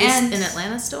 Right. Are they in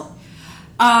Atlanta still?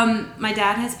 My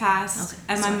dad has passed,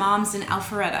 and my mom's in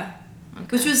Alpharetta,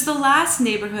 which was the last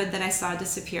neighborhood that I saw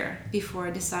disappear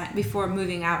before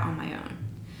moving out on my own.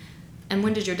 And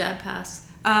when did your dad pass?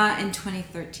 In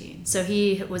 2013. So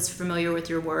he was familiar with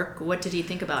your work. What did he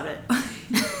think about it?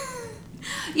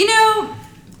 You know,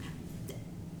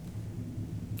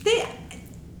 they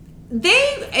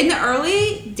in the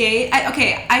early days,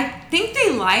 I think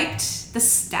they liked the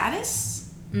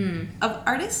status of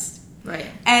artists. Right.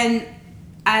 And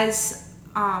as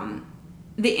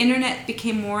the internet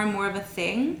became more and more of a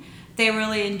thing, they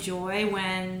really enjoy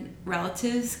when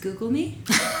relatives Google me.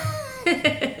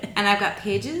 And I've got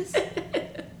pages.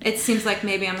 It seems like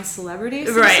maybe I'm a celebrity of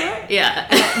some sort. Yeah.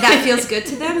 And that feels good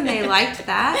to them, and they liked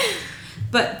that.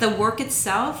 But the work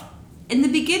itself, in the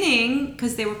beginning,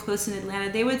 because they were close in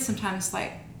Atlanta, they would sometimes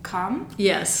like come.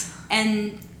 Yes.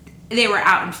 And they were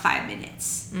out in 5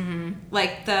 minutes. Mm-hmm.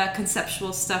 Like the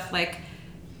conceptual stuff, like,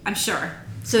 I'm sure.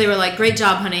 So they were like, great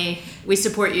job, honey. We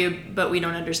support you, but we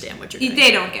don't understand what you're doing.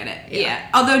 They don't get it. Yeah.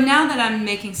 Although now that I'm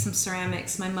making some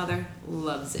ceramics, my mother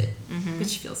loves it,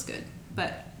 which feels good.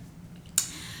 But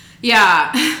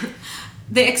yeah,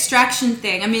 the extraction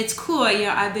thing. I mean, it's cool. You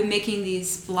know, I've been making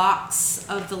these blocks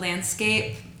of the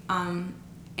landscape,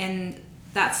 and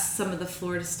that's some of the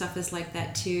Florida stuff is like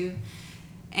that too.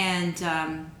 And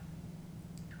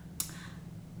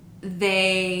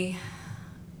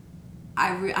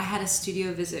I had a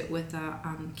studio visit with a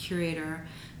curator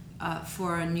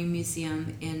for a new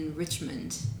museum in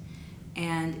Richmond,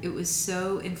 and it was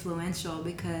so influential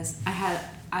because I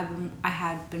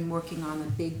had been working on a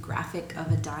big graphic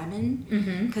of a diamond,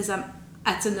 because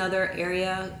that's another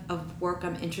area of work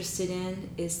I'm interested in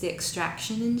is the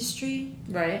extraction industry.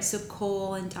 Right. So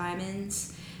coal and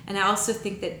diamonds. And I also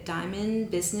think that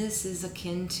diamond business is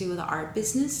akin to the art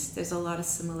business. There's a lot of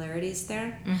similarities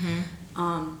there.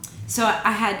 So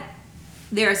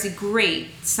there's a great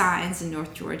signs in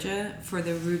North Georgia for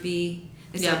the Ruby.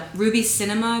 It's a Ruby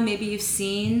Cinema, maybe you've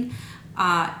seen.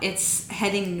 It's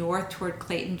heading north toward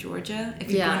Clayton, Georgia. If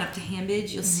you're going up to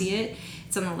Hambridge, you'll see it.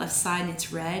 It's on the left side and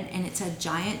it's red, and it's a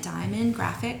giant diamond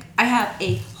graphic. I have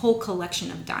a whole collection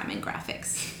of diamond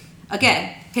graphics.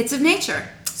 Again, hits of nature.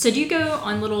 So do you go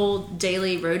on little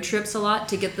daily road trips a lot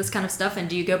to get this kind of stuff? And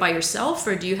do you go by yourself,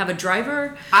 or do you have a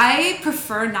driver? I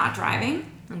prefer not driving.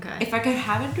 Okay. If I could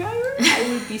have a driver, I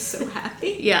would be so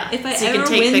happy. Yeah. If I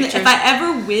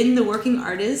ever win the Working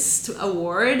Artist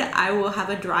Award, I will have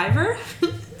a driver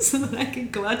so that I can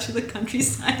go out to the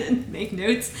countryside and make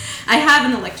notes. I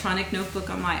have an electronic notebook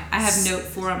I have Note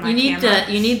 4 on my camera.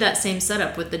 You need that same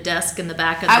setup with the desk in the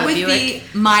back of the Buick. That would be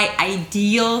my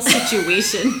ideal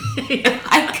situation.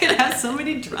 I could have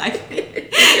somebody drive it,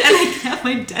 and I could have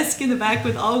my desk in the back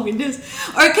with all windows.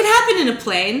 Or it could happen in a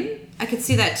plane. I could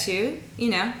see that too, you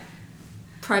know.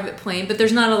 Private plane, but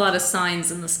there's not a lot of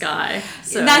signs in the sky.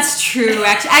 So. That's true,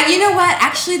 actually. You know what?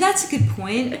 Actually, that's a good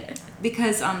point,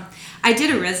 because I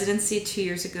did a residency 2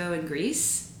 years ago in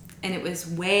Greece, and it was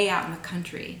way out in the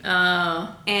country.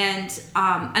 Oh. And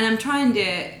I'm trying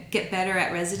to get better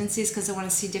at residencies because I want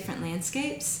to see different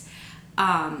landscapes.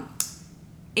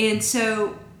 And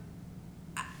so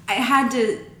I had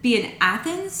to be in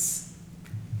Athens,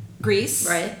 Greece.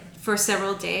 Right. For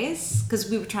several days, because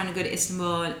we were trying to go to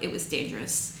Istanbul and it was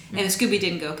dangerous. And Scooby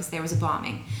didn't go because there was a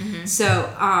bombing. So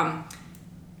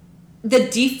the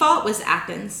default was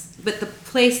Athens, but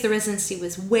the residency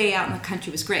was way out in the country.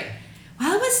 It was great.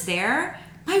 While I was there,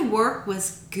 my work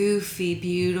was goofy,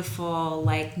 beautiful,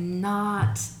 like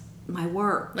not my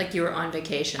work. Like you were on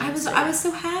vacation. I was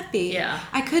so happy. Yeah.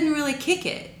 I couldn't really kick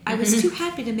it. I was too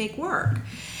happy to make work.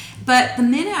 But the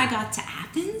minute I got to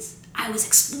Athens, I was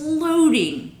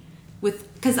exploding.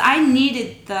 Because I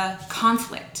needed the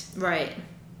conflict. Right.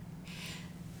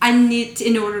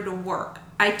 In order to work.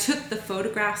 I took the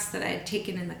photographs that I had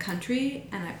taken in the country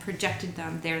and I projected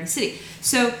them there in the city.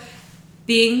 So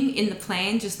being in the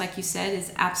plane, just like you said,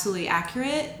 is absolutely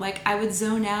accurate. Like I would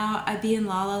zone out, I'd be in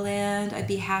La La Land, I'd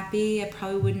be happy, I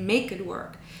probably wouldn't make good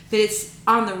work. But it's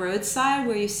on the roadside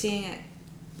where you're seeing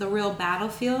the real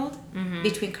battlefield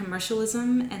between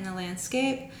commercialism and the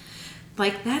landscape.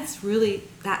 Like that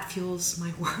fuels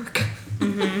my work.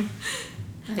 And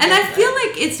I feel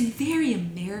like it's very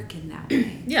American that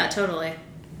way. Yeah, totally.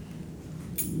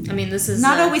 I mean, this is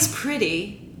not always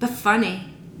pretty, but funny.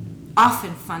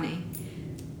 Often funny.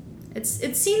 It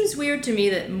seems weird to me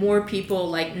that more people,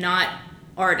 like not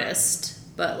artists,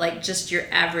 but like just your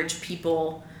average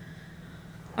people,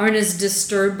 aren't as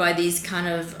disturbed by these kind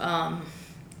of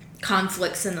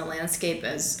conflicts in the landscape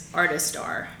as artists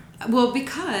are. Well,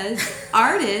 because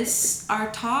artists are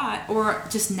taught or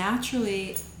just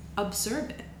naturally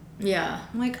observe it. Yeah.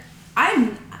 Like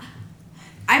I'm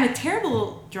a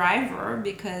terrible driver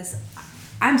because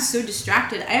I'm so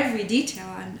distracted. Every detail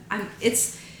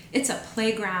it's a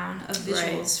playground of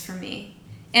visuals for me.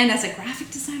 And as a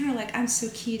graphic designer, like, I'm so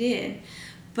keyed in.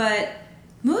 But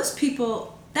most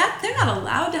people, that they're not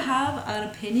allowed to have an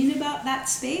opinion about that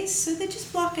space, so they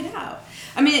just block it out.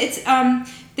 I mean, it's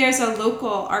there's a local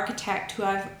architect who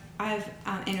I've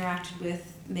interacted with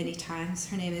many times.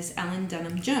 Her name is Ellen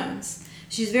Dunham Jones.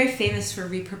 She's very famous for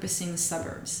repurposing the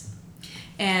suburbs.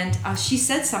 And she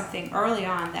said something early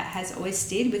on that has always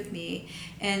stayed with me.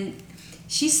 And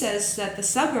she says that the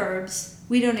suburbs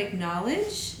we don't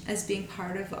acknowledge as being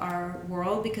part of our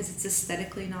world because it's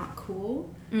aesthetically not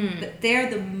cool. But they're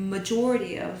the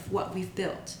majority of what we've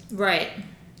built. Right.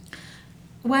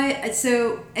 Why?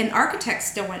 So, and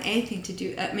architects don't want anything to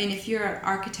do. I mean, if you're an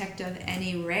architect of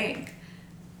any rank,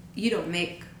 you don't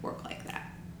make work like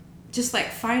that. Just like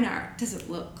fine art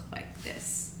doesn't look like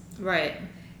this. Right.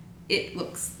 It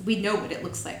looks. We know what it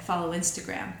looks like. Follow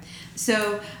Instagram.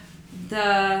 So,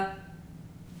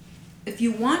 if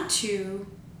you want to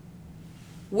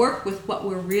work with what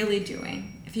we're really doing,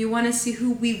 if you want to see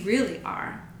who we really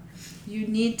are, you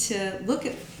need to look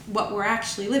at what we're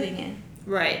actually living in.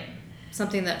 Right.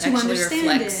 Something that to actually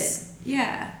understand reflects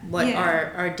what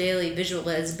our daily visual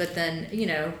is, but then, you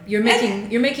know, you're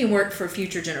making work for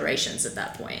future generations at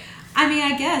that point. I mean,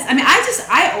 I guess. I mean,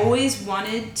 I always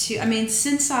wanted to, I mean,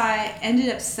 since I ended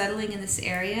up settling in this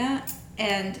area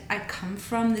and I come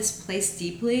from this place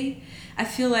deeply, I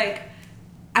feel like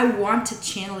I want to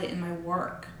channel it in my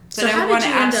work. So how did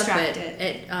you end up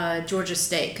at Georgia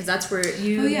State? Because that's where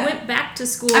you went back to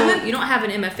school. You don't have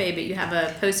an MFA, but you have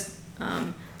a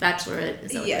post-bachelorate.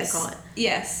 Is that what they call it?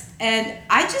 Yes. And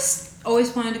I just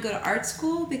always wanted to go to art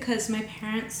school because my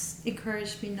parents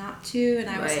encouraged me not to. And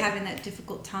I was having that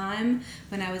difficult time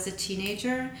when I was a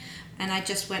teenager. And I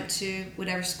just went to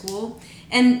whatever school.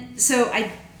 And so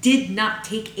I did not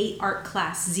take art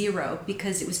class 0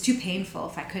 because it was too painful.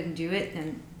 If I couldn't do it,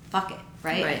 then fuck it,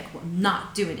 right? Like, well, I'm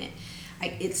not doing it.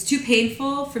 It's too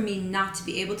painful for me not to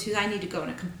be able to. I need to go in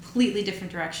a completely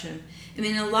different direction. I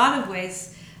mean, in a lot of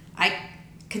ways, I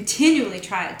continually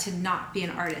tried to not be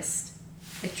an artist.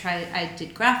 I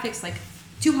did graphics, like,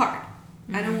 too hard.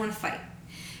 I don't want to fight.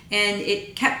 And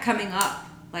it kept coming up,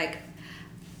 like,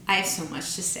 I have so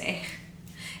much to say.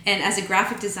 And as a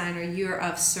graphic designer, you're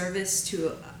of service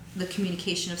to the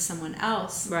communication of someone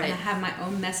else. Right. And I have my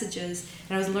own messages,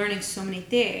 and I was learning so many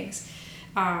things.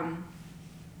 I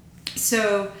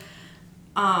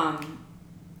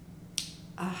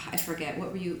forget,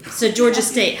 what were you... So Georgia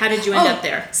State, how did you end up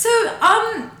there? So,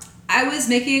 I was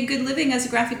making a good living as a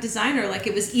graphic designer. Like,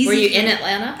 it was easy. Were you in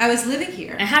Atlanta? I was living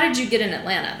here. And how did you get in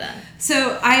Atlanta then?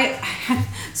 So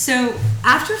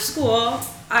after school,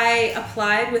 I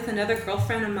applied with another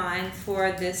girlfriend of mine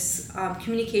for this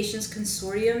communications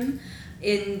consortium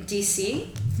in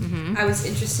DC. Mm-hmm. I was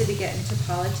interested to get into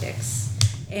politics.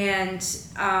 And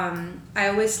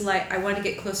I wanted to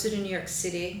get closer to New York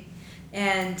City.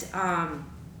 And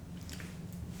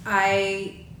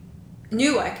I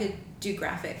knew I could do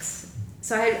graphics.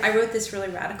 So I wrote this really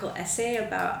radical essay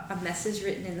about a message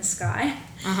written in the sky.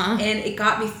 Uh-huh. And it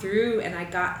got me through, and I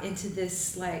got into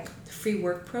this like free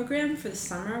work program for the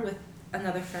summer with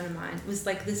another friend of mine. It was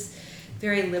like this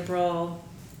very liberal,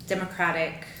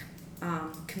 democratic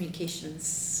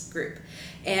communications group.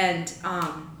 And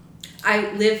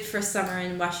I lived for a summer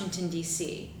in Washington,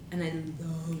 D.C., and I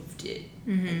loved it.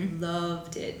 Mm-hmm. I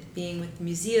loved it, being with the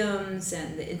museums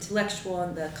and the intellectual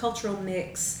and the cultural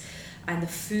mix and the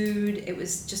food. It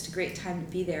was just a great time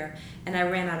to be there. And I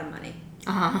ran out of money.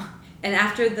 Uh-huh. And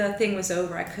after the thing was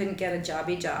over, I couldn't get a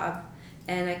jobby job,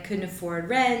 and I couldn't afford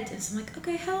rent. And so I'm like,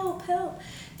 okay, help.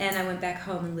 And I went back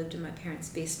home and lived in my parents'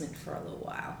 basement for a little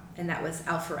while. And that was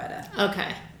Alpharetta.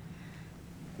 Okay.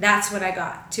 That's when I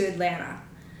got to Atlanta.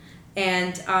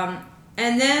 And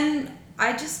then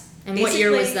I just And what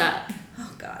year was that?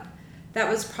 Oh, God. That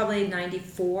was probably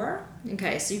 94.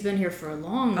 Okay, so you've been here for a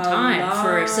long time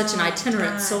for such an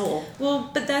itinerant soul.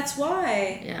 Well, but that's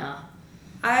why. Yeah.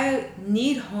 I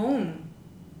need home.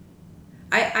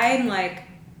 I'm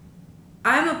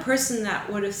a person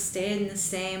that would have stayed in the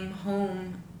same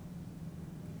home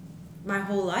my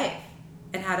whole life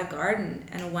and had a garden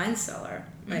and a wine cellar.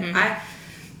 Like, mm-hmm.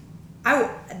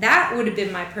 That would have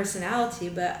been my personality,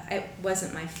 but it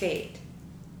wasn't my fate.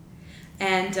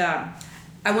 And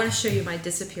I want to show you my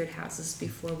disappeared houses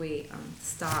before we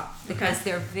stop, because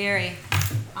they're very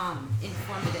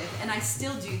informative. And I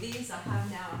still do these. I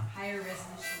have now a higher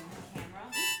resolution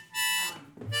camera.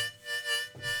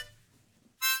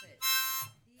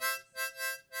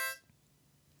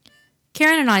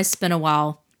 Karen and I spent a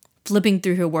while flipping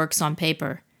through her works on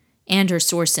paper and her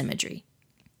source imagery.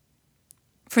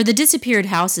 For the Disappeared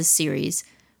Houses series,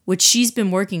 which she's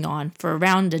been working on for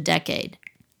around a decade,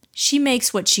 she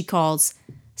makes what she calls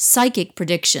psychic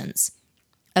predictions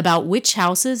about which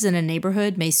houses in a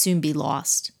neighborhood may soon be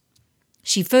lost.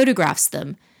 She photographs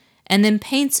them and then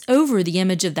paints over the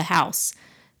image of the house,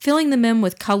 filling them in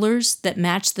with colors that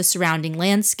match the surrounding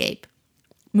landscape,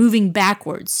 moving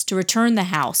backwards to return the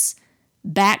house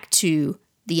back to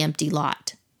the empty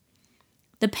lot.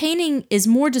 The painting is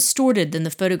more distorted than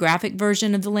the photographic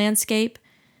version of the landscape.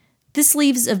 This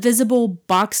leaves a visible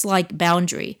box-like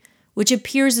boundary, which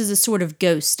appears as a sort of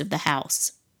ghost of the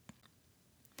house.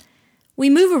 We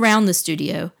move around the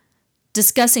studio,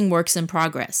 discussing works in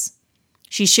progress.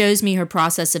 She shows me her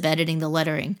process of editing the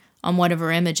lettering on one of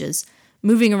her images,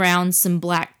 moving around some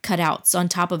black cutouts on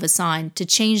top of a sign to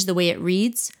change the way it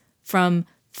reads from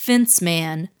Fence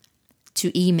Man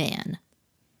to E-Man.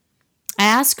 I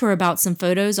ask her about some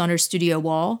photos on her studio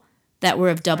wall that were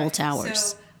of double towers.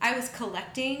 So I was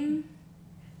collecting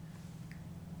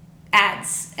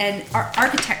ads and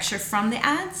architecture from the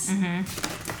ads.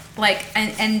 Like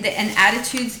and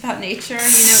attitudes about nature, like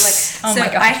Oh so my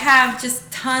gosh. I have just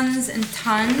tons and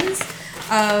tons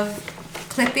of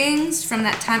clippings from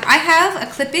that time. I have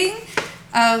a clipping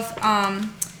of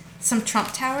some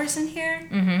Trump towers in here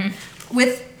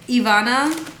with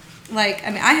Ivana.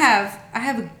 I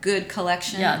have a good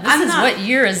collection. Yeah, what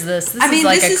year is this? This is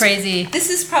like a crazy. This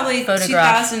is probably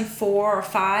photograph. 2004 or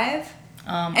 5.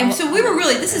 And so we were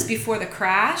this is before the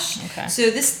crash. Okay. So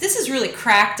this is really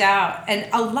cracked out, and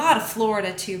a lot of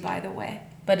Florida too, by the way.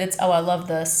 But I love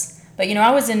this. But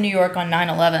I was in New York on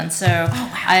 9/11, so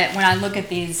when I look at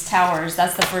these towers,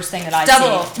 that's the first thing that I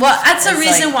see. Well, that's the It's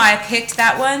reason why I picked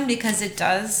that one, because it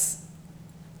does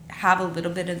have a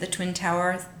little bit of the Twin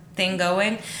Tower thing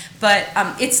going, but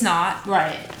it's not.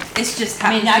 Right. It's just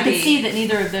I happens to can be. see that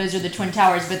neither of those are the Twin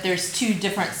Towers, but there's two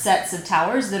different sets of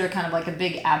towers that are kind of like a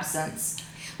big absence.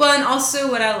 Well, and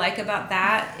also what I like about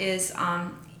that is,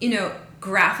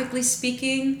 graphically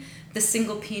speaking, the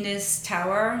single penis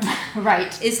tower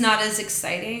Right. is not as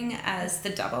exciting as the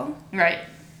double. Right.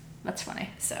 That's funny.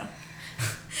 So,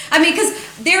 because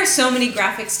there are so many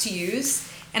graphics to use,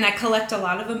 and I collect a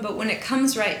lot of them, but when it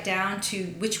comes right down to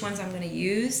which ones I'm going to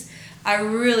use, I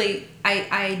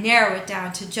narrow it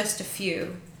down to just a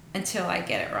few until I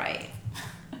get it right.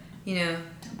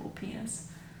 Double penis.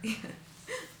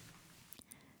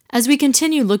 As we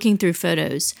continue looking through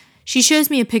photos, she shows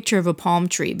me a picture of a palm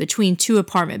tree between two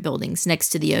apartment buildings next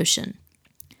to the ocean.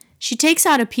 She takes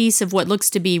out a piece of what looks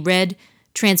to be red,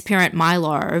 transparent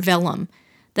mylar or vellum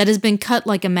that has been cut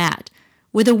like a mat,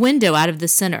 with a window out of the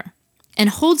center, and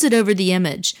holds it over the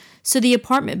image so the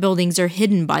apartment buildings are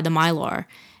hidden by the mylar,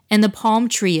 and the palm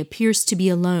tree appears to be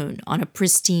alone on a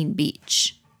pristine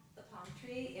beach. The palm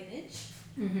tree image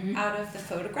out of the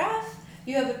photograph.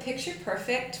 You have a picture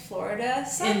perfect Florida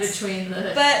sunset. In between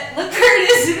the... But look where it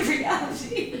is in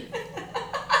reality.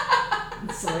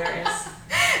 It's hilarious.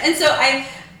 And so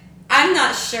I'm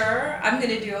not sure. I'm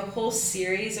going to do a whole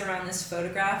series around this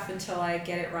photograph until I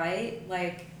get it right.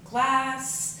 Like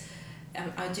glass,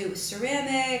 I'll do it with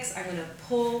ceramics, I'm going to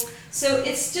pull. So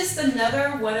it's just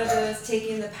another one of those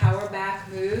taking the power back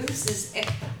moves.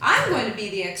 I'm going to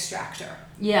be the extractor.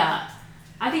 Yeah.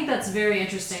 I think that's very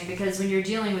interesting because when you're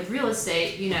dealing with real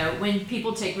estate, when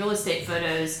people take real estate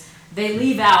photos, they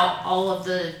leave out all of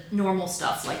the normal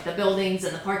stuff like the buildings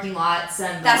and the parking lots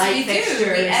and the light fixtures. Do.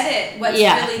 We edit what's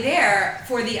really there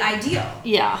for the ideal.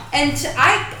 Yeah. And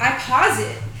I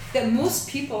posit that most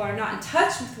people are not in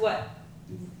touch with what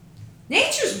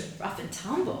nature's rough and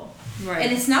tumble. Right.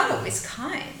 And it's not always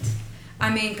kind.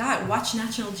 God, watch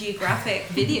National Geographic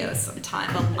videos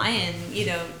sometime. A lion,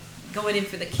 going in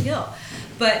for the kill.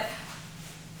 But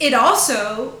it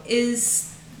also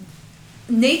is,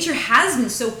 nature has been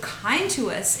so kind to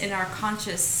us in our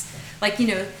conscious,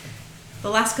 the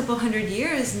last couple 100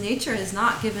 years, nature has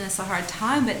not given us a hard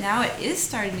time, but now it's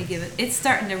starting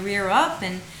to rear up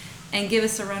and give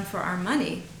us a run for our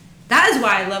money. That is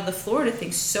why I love the Florida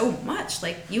thing so much.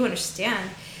 You understand,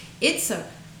 it's a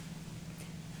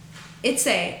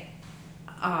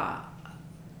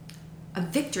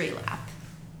victory lap.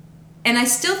 And I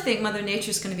still think Mother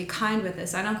Nature's going to be kind with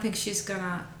us. I don't think she's going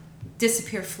to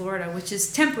disappear Florida, which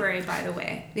is temporary, by the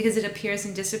way, because it appears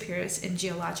and disappears in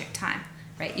geologic time,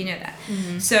 right? You know that.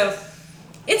 Mm-hmm. So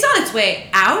it's on its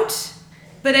way out,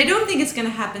 but I don't think it's going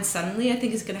to happen suddenly. I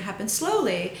think it's going to happen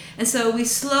slowly. And so we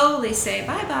slowly say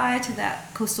bye-bye to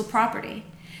that coastal property.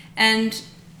 And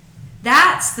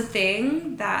that's the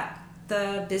thing that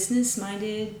the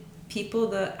business-minded people,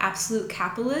 the absolute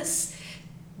capitalists,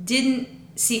 didn't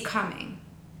see coming.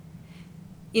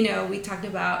 We talked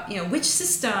about, which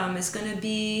system is going to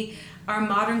be our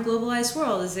modern globalized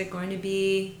world? Is it going to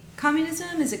be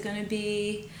communism? Is it going to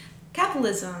be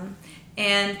capitalism?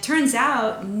 And turns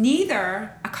out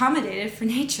neither accommodated for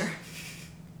nature.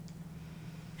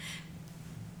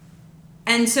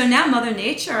 And so now Mother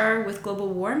Nature with global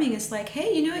warming is like,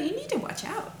 hey, you know what? You need to watch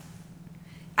out.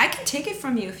 I can take it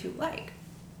from you if you like.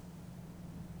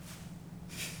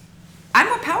 I'm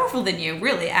more powerful than you,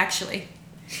 really, actually.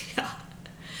 Yeah.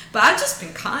 But I've just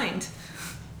been kind.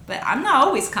 But I'm not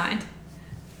always kind.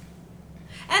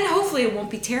 And hopefully it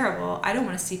won't be terrible. I don't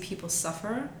want to see people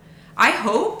suffer. I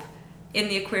hope in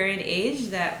the Aquarian age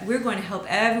that we're going to help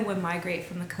everyone migrate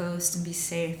from the coast and be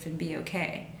safe and be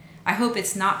okay. I hope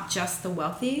it's not just the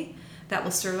wealthy that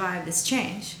will survive this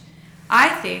change. I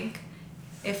think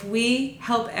if we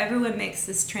help everyone make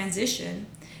this transition,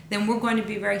 then we're going to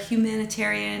be very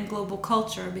humanitarian global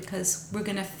culture because we're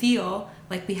going to feel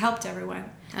like we helped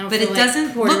everyone. But it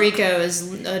doesn't. Puerto Rico is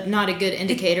not a good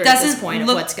indicator at this point of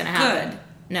what's going to happen. Good.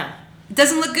 No, it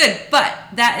doesn't look good. But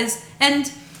that is,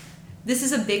 and this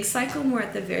is a big cycle. And we're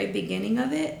at the very beginning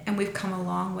of it, and we've come a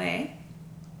long way.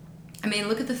 I mean,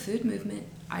 look at the food movement.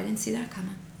 I didn't see that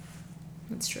coming.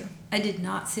 That's true. I did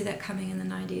not see that coming in the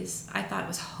 90s. I thought it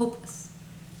was hopeless.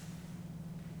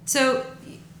 So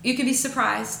you can be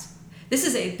surprised. This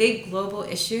is a big global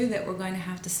issue that we're going to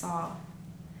have to solve.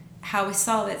 How we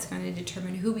solve it is going to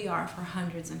determine who we are for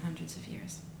hundreds and hundreds of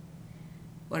years.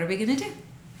 What are we going to do?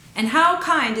 And how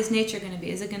kind is nature going to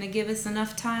be? Is it going to give us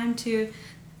enough time to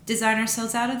design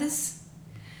ourselves out of this?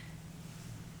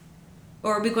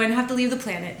 Or are we going to have to leave the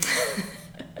planet?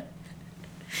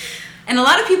 And a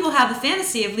lot of people have the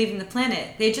fantasy of leaving the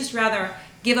planet. They'd just rather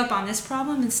give up on this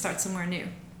problem and start somewhere new.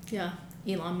 Yeah,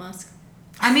 Elon Musk.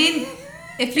 I mean,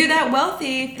 if you're that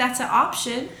wealthy, that's an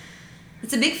option.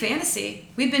 It's a big fantasy.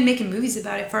 We've been making movies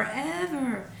about it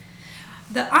forever.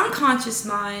 The unconscious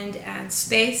mind and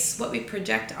space, what we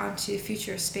project onto the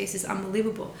future of space is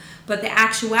unbelievable. But the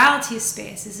actuality of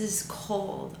space is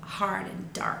cold, hard,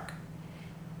 and dark.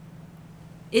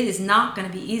 It is not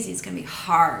going to be easy. It's going to be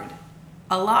hard.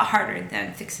 A lot harder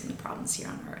than fixing the problems here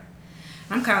on Earth.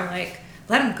 I'm kind of like,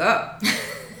 let them go.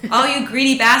 All you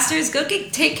greedy bastards, go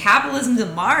take capitalism to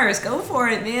Mars. Go for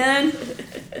it, man.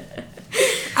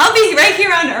 I'll be right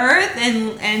here on Earth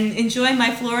and enjoy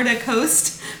my Florida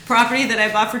coast property that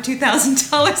I bought for $2,000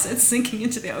 that's sinking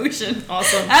into the ocean.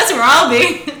 Awesome. That's where I'll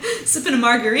be, sipping a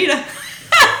margarita.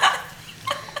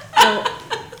 Well,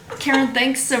 Karen,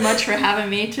 thanks so much for having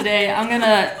me today. I'm going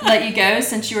to let you go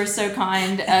since you were so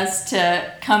kind as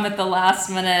to come at the last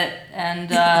minute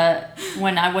and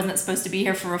when I wasn't supposed to be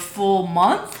here for a full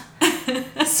month.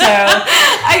 So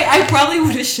I probably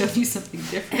would have shown you something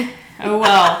different. Oh,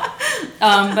 well.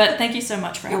 But thank you so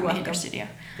much for having me in your studio.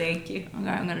 Thank you. Okay,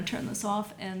 I'm going to turn this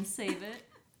off and save it.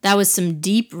 That was some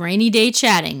deep rainy day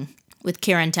chatting with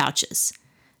Karen Touches.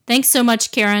 Thanks so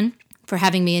much, Karen, for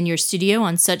having me in your studio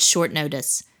on such short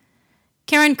notice.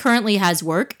 Karen currently has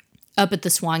work up at the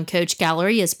Swan Coach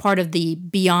Gallery as part of the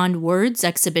Beyond Words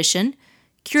exhibition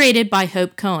curated by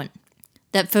Hope Cohen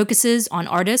that focuses on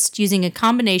artists using a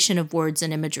combination of words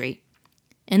and imagery.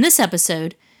 In this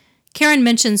episode, Karen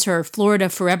mentions her Florida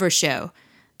Forever show.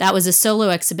 That was a solo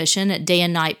exhibition at Day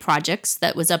and Night Projects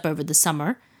that was up over the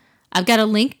summer. I've got a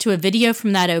link to a video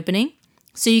from that opening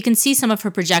so you can see some of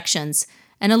her projections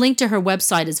and a link to her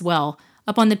website as well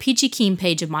up on the Peachy Keen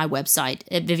page of my website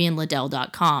at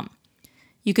vivianliddell.com.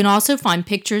 You can also find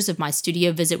pictures of my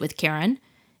studio visit with Karen,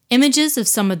 images of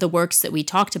some of the works that we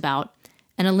talked about,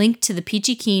 and a link to the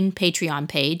Peachy Keen Patreon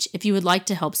page if you would like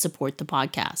to help support the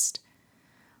podcast.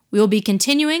 We will be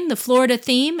continuing the Florida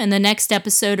theme in the next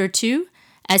episode or two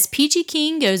as Peachy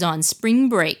Keen goes on spring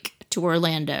break to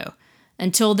Orlando.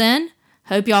 Until then,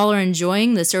 hope y'all are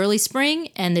enjoying this early spring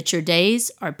and that your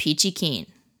days are peachy keen.